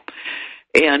all,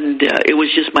 and it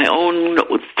was just my own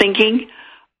thinking.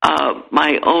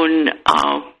 My own,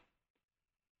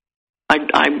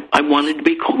 I wanted to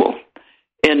be cool,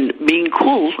 and being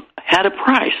cool had a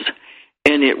price,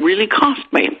 and it really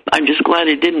cost me. I'm just glad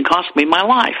it didn't cost me my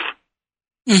life.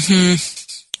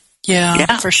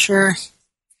 Yeah, for sure.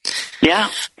 Yeah.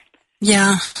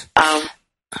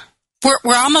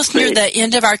 We're almost near the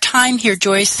end of our time here,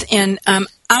 Joyce, and I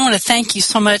want to thank you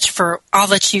so much for all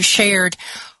that you've shared.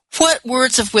 What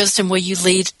words of wisdom will you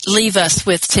leave us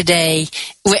with today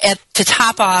to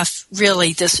top off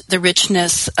really the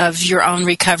richness of your own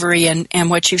recovery and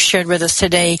what you've shared with us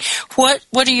today? What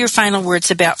are your final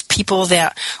words about people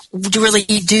that really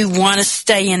do want to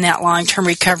stay in that long-term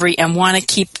recovery and want to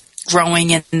keep growing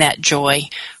in that joy?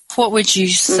 What would you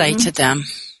say to them?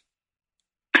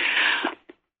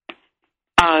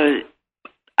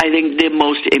 I think the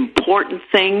most important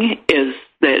thing is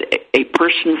that a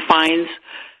person finds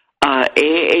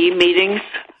AA meetings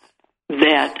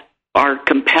that are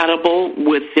compatible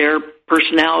with their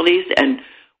personalities and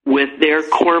with their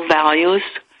core values,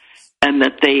 and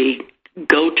that they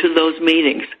go to those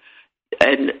meetings.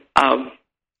 And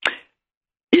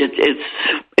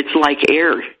it's like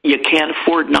air; you can't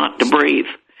afford not to breathe,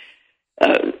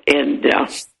 a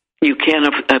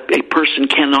person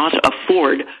cannot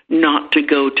afford not to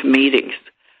go to meetings.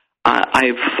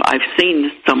 I've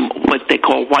seen some what they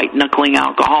call white knuckling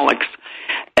alcoholics,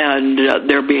 and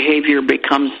their behavior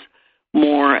becomes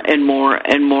more and more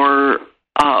and more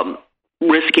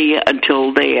risky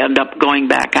until they end up going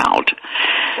back out.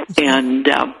 And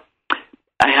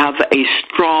I have a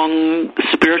strong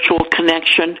spiritual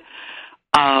connection,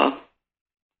 and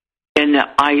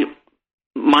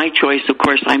my choice, of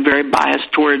course, I'm very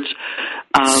biased towards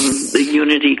the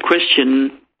Unity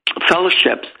Christian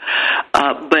fellowships,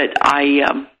 but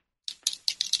I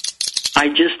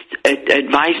just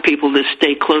advise people to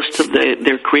stay close to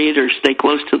their Creator, stay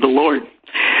close to the Lord.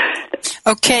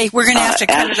 Okay, we're going to have to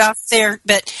cut it off there,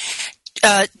 but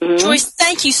Joyce,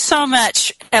 thank you so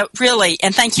much, really,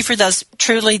 and thank you for those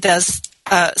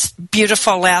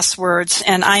beautiful last words,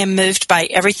 and I am moved by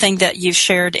everything that you've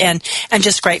shared, and I'm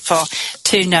just grateful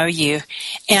to know you.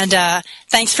 And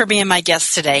thanks for being my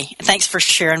guest today. Thanks for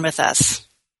sharing with us.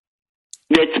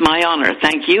 It's my honor.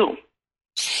 Thank you.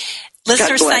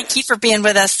 Listeners, thank you for being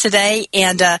with us today,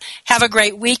 and have a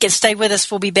great week, and stay with us.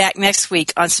 We'll be back next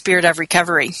week on Spirit of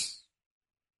Recovery.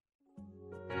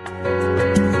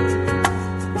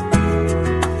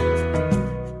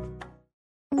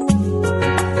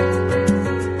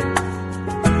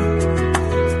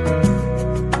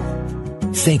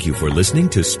 Thank you for listening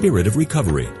to Spirit of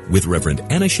Recovery with Reverend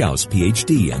Anna Schaus,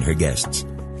 Ph.D., and her guests.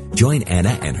 Join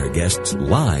Anna and her guests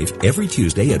live every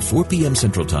Tuesday at 4 p.m.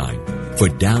 Central Time for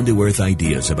down-to-earth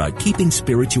ideas about keeping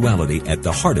spirituality at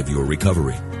the heart of your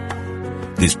recovery.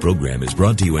 This program is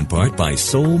brought to you in part by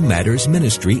Soul Matters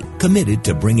Ministry, committed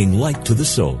to bringing light to the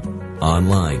soul.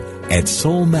 Online at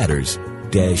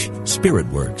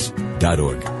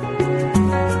soulmatters-spiritworks.org.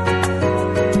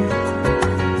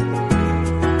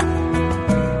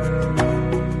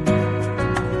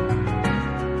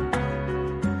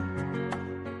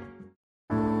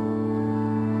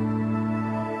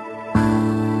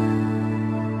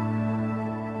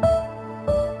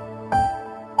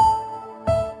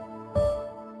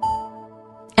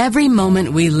 Every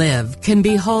moment we live can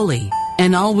be holy,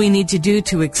 and all we need to do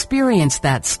to experience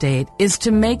that state is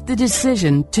to make the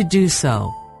decision to do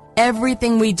so.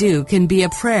 Everything we do can be a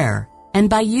prayer, and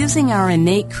by using our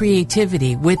innate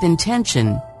creativity with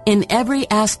intention in every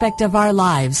aspect of our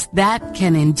lives, that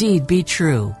can indeed be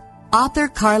true. Author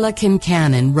Carla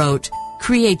Kincannon wrote,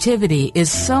 "Creativity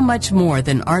is so much more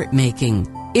than art making.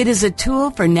 It is a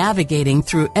tool for navigating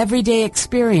through everyday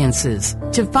experiences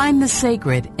to find the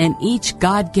sacred in each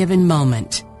God-given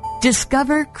moment.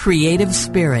 Discover Creative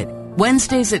Spirit,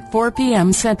 Wednesdays at 4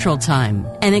 p.m. Central Time,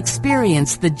 and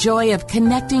experience the joy of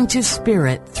connecting to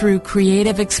Spirit through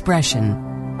creative expression.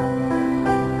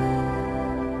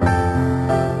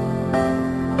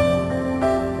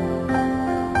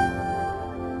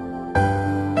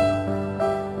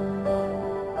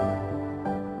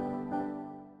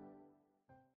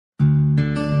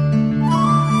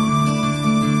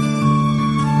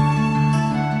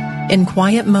 In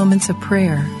quiet moments of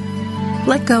prayer,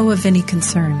 let go of any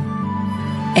concern.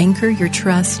 Anchor your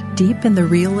trust deep in the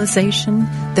realization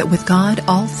that with God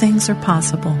all things are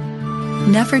possible.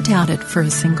 Never doubt it for a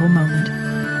single moment.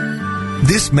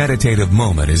 This meditative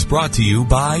moment is brought to you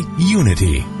by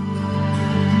Unity.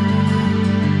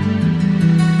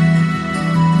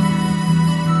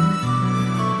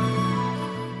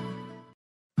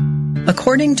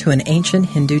 According to an ancient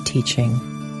Hindu teaching,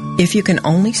 if you can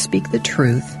only speak the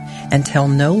truth and tell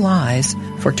no lies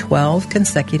for 12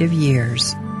 consecutive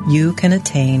years, you can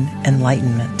attain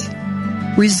enlightenment.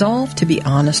 Resolve to be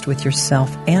honest with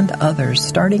yourself and others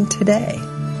starting today.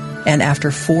 And after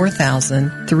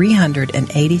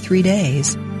 4,383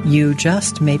 days, you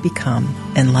just may become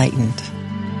enlightened.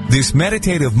 This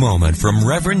meditative moment from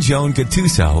Reverend Joan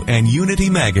Gattuso and Unity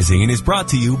Magazine is brought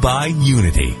to you by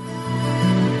Unity.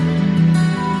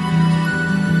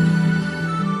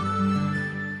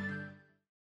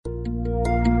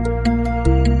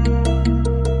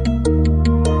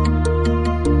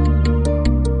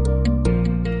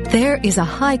 There is a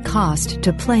high cost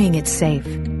to playing it safe.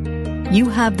 You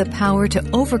have the power to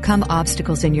overcome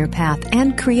obstacles in your path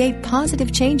and create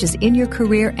positive changes in your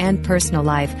career and personal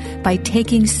life by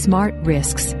taking smart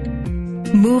risks.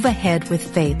 Move ahead with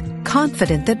faith,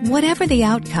 confident that whatever the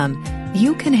outcome,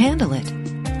 you can handle it.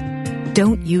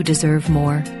 Don't you deserve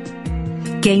more?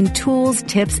 Gain tools,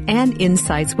 tips, and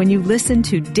insights when you listen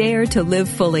to Dare to Live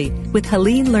Fully with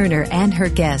Helene Lerner and her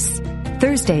guests,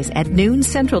 Thursdays at noon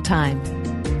Central Time.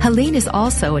 Helene is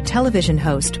also a television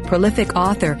host, prolific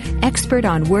author, expert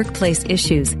on workplace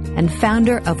issues, and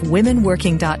founder of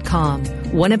WomenWorking.com,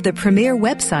 one of the premier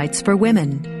websites for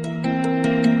women.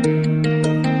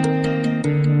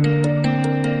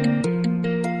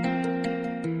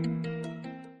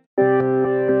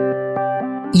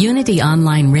 Unity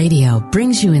Online Radio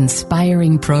brings you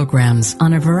inspiring programs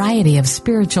on a variety of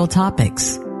spiritual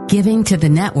topics. Giving to the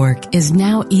network is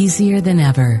now easier than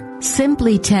ever.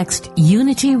 Simply text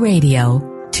Unity Radio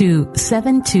to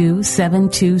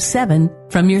 72727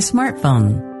 from your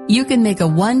smartphone. You can make a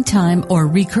one-time or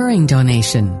recurring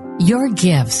donation. Your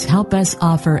gifts help us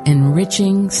offer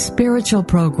enriching spiritual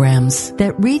programs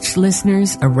that reach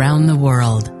listeners around the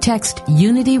world. Text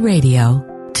Unity Radio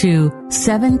to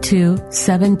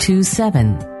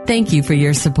 72727. Thank you for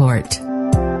your support.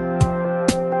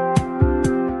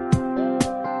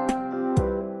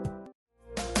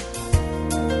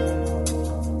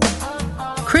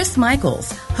 Chris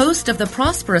Michaels, host of The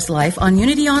Prosperous Life on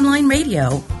Unity Online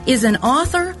Radio, is an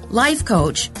author, life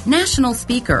coach, national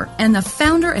speaker, and the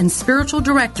founder and spiritual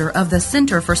director of the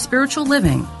Center for Spiritual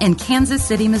Living in Kansas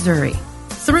City, Missouri.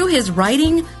 Through his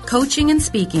writing, coaching, and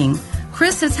speaking,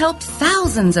 Chris has helped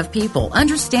thousands of people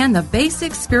understand the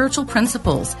basic spiritual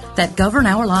principles that govern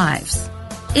our lives.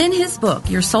 In his book,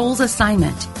 Your Soul's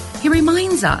Assignment, he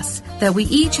reminds us that we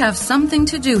each have something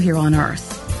to do here on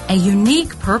earth, a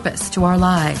unique purpose to our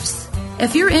lives.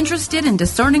 If you're interested in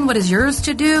discerning what is yours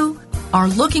to do, are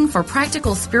looking for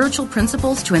practical spiritual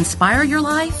principles to inspire your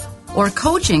life, or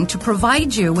coaching to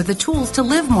provide you with the tools to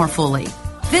live more fully,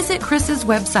 visit Chris's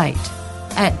website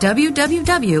at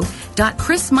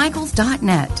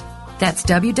www.chrismichaels.net. That's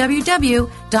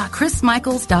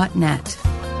www.chrismichaels.net.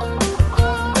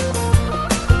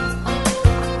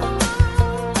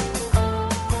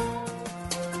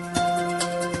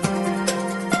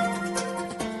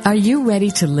 Are you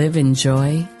ready to live in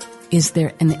joy? Is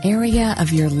there an area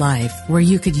of your life where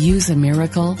you could use a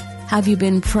miracle? Have you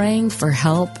been praying for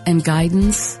help and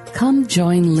guidance? Come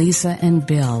join Lisa and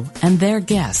Bill and their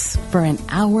guests for an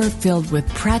hour filled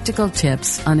with practical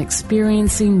tips on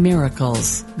experiencing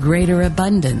miracles, greater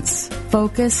abundance,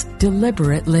 focused,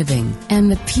 deliberate living,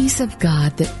 and the peace of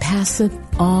God that passeth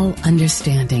all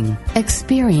understanding.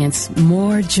 Experience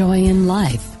more joy in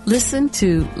life. Listen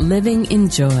to Living in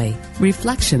Joy,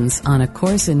 Reflections on A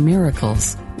Course in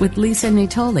Miracles with Lisa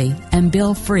Natoli and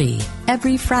Bill Free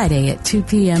every Friday at 2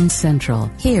 p.m. Central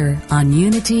here on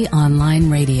Unity Online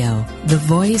Radio, the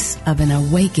voice of an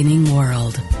awakening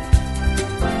world.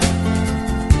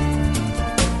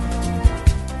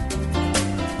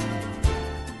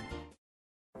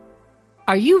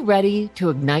 Are you ready to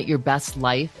ignite your best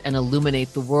life and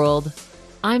illuminate the world?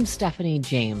 I'm Stephanie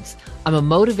James. I'm a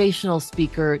motivational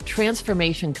speaker,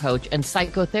 transformation coach, and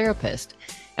psychotherapist.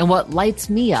 And what lights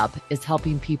me up is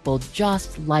helping people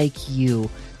just like you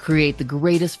create the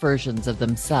greatest versions of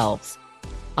themselves.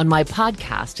 On my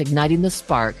podcast, Igniting the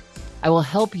Spark, I will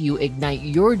help you ignite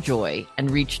your joy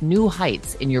and reach new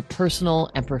heights in your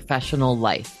personal and professional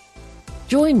life.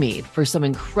 Join me for some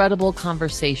incredible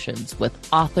conversations with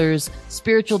authors,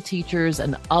 spiritual teachers,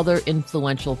 and other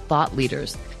influential thought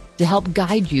leaders to help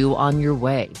guide you on your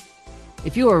way.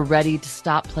 If you are ready to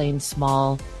stop playing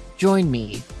small, join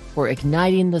me for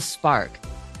Igniting the Spark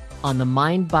on the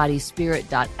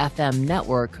mindbodyspirit.fm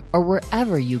network or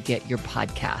wherever you get your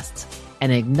podcasts,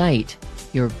 and ignite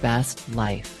your best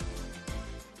life.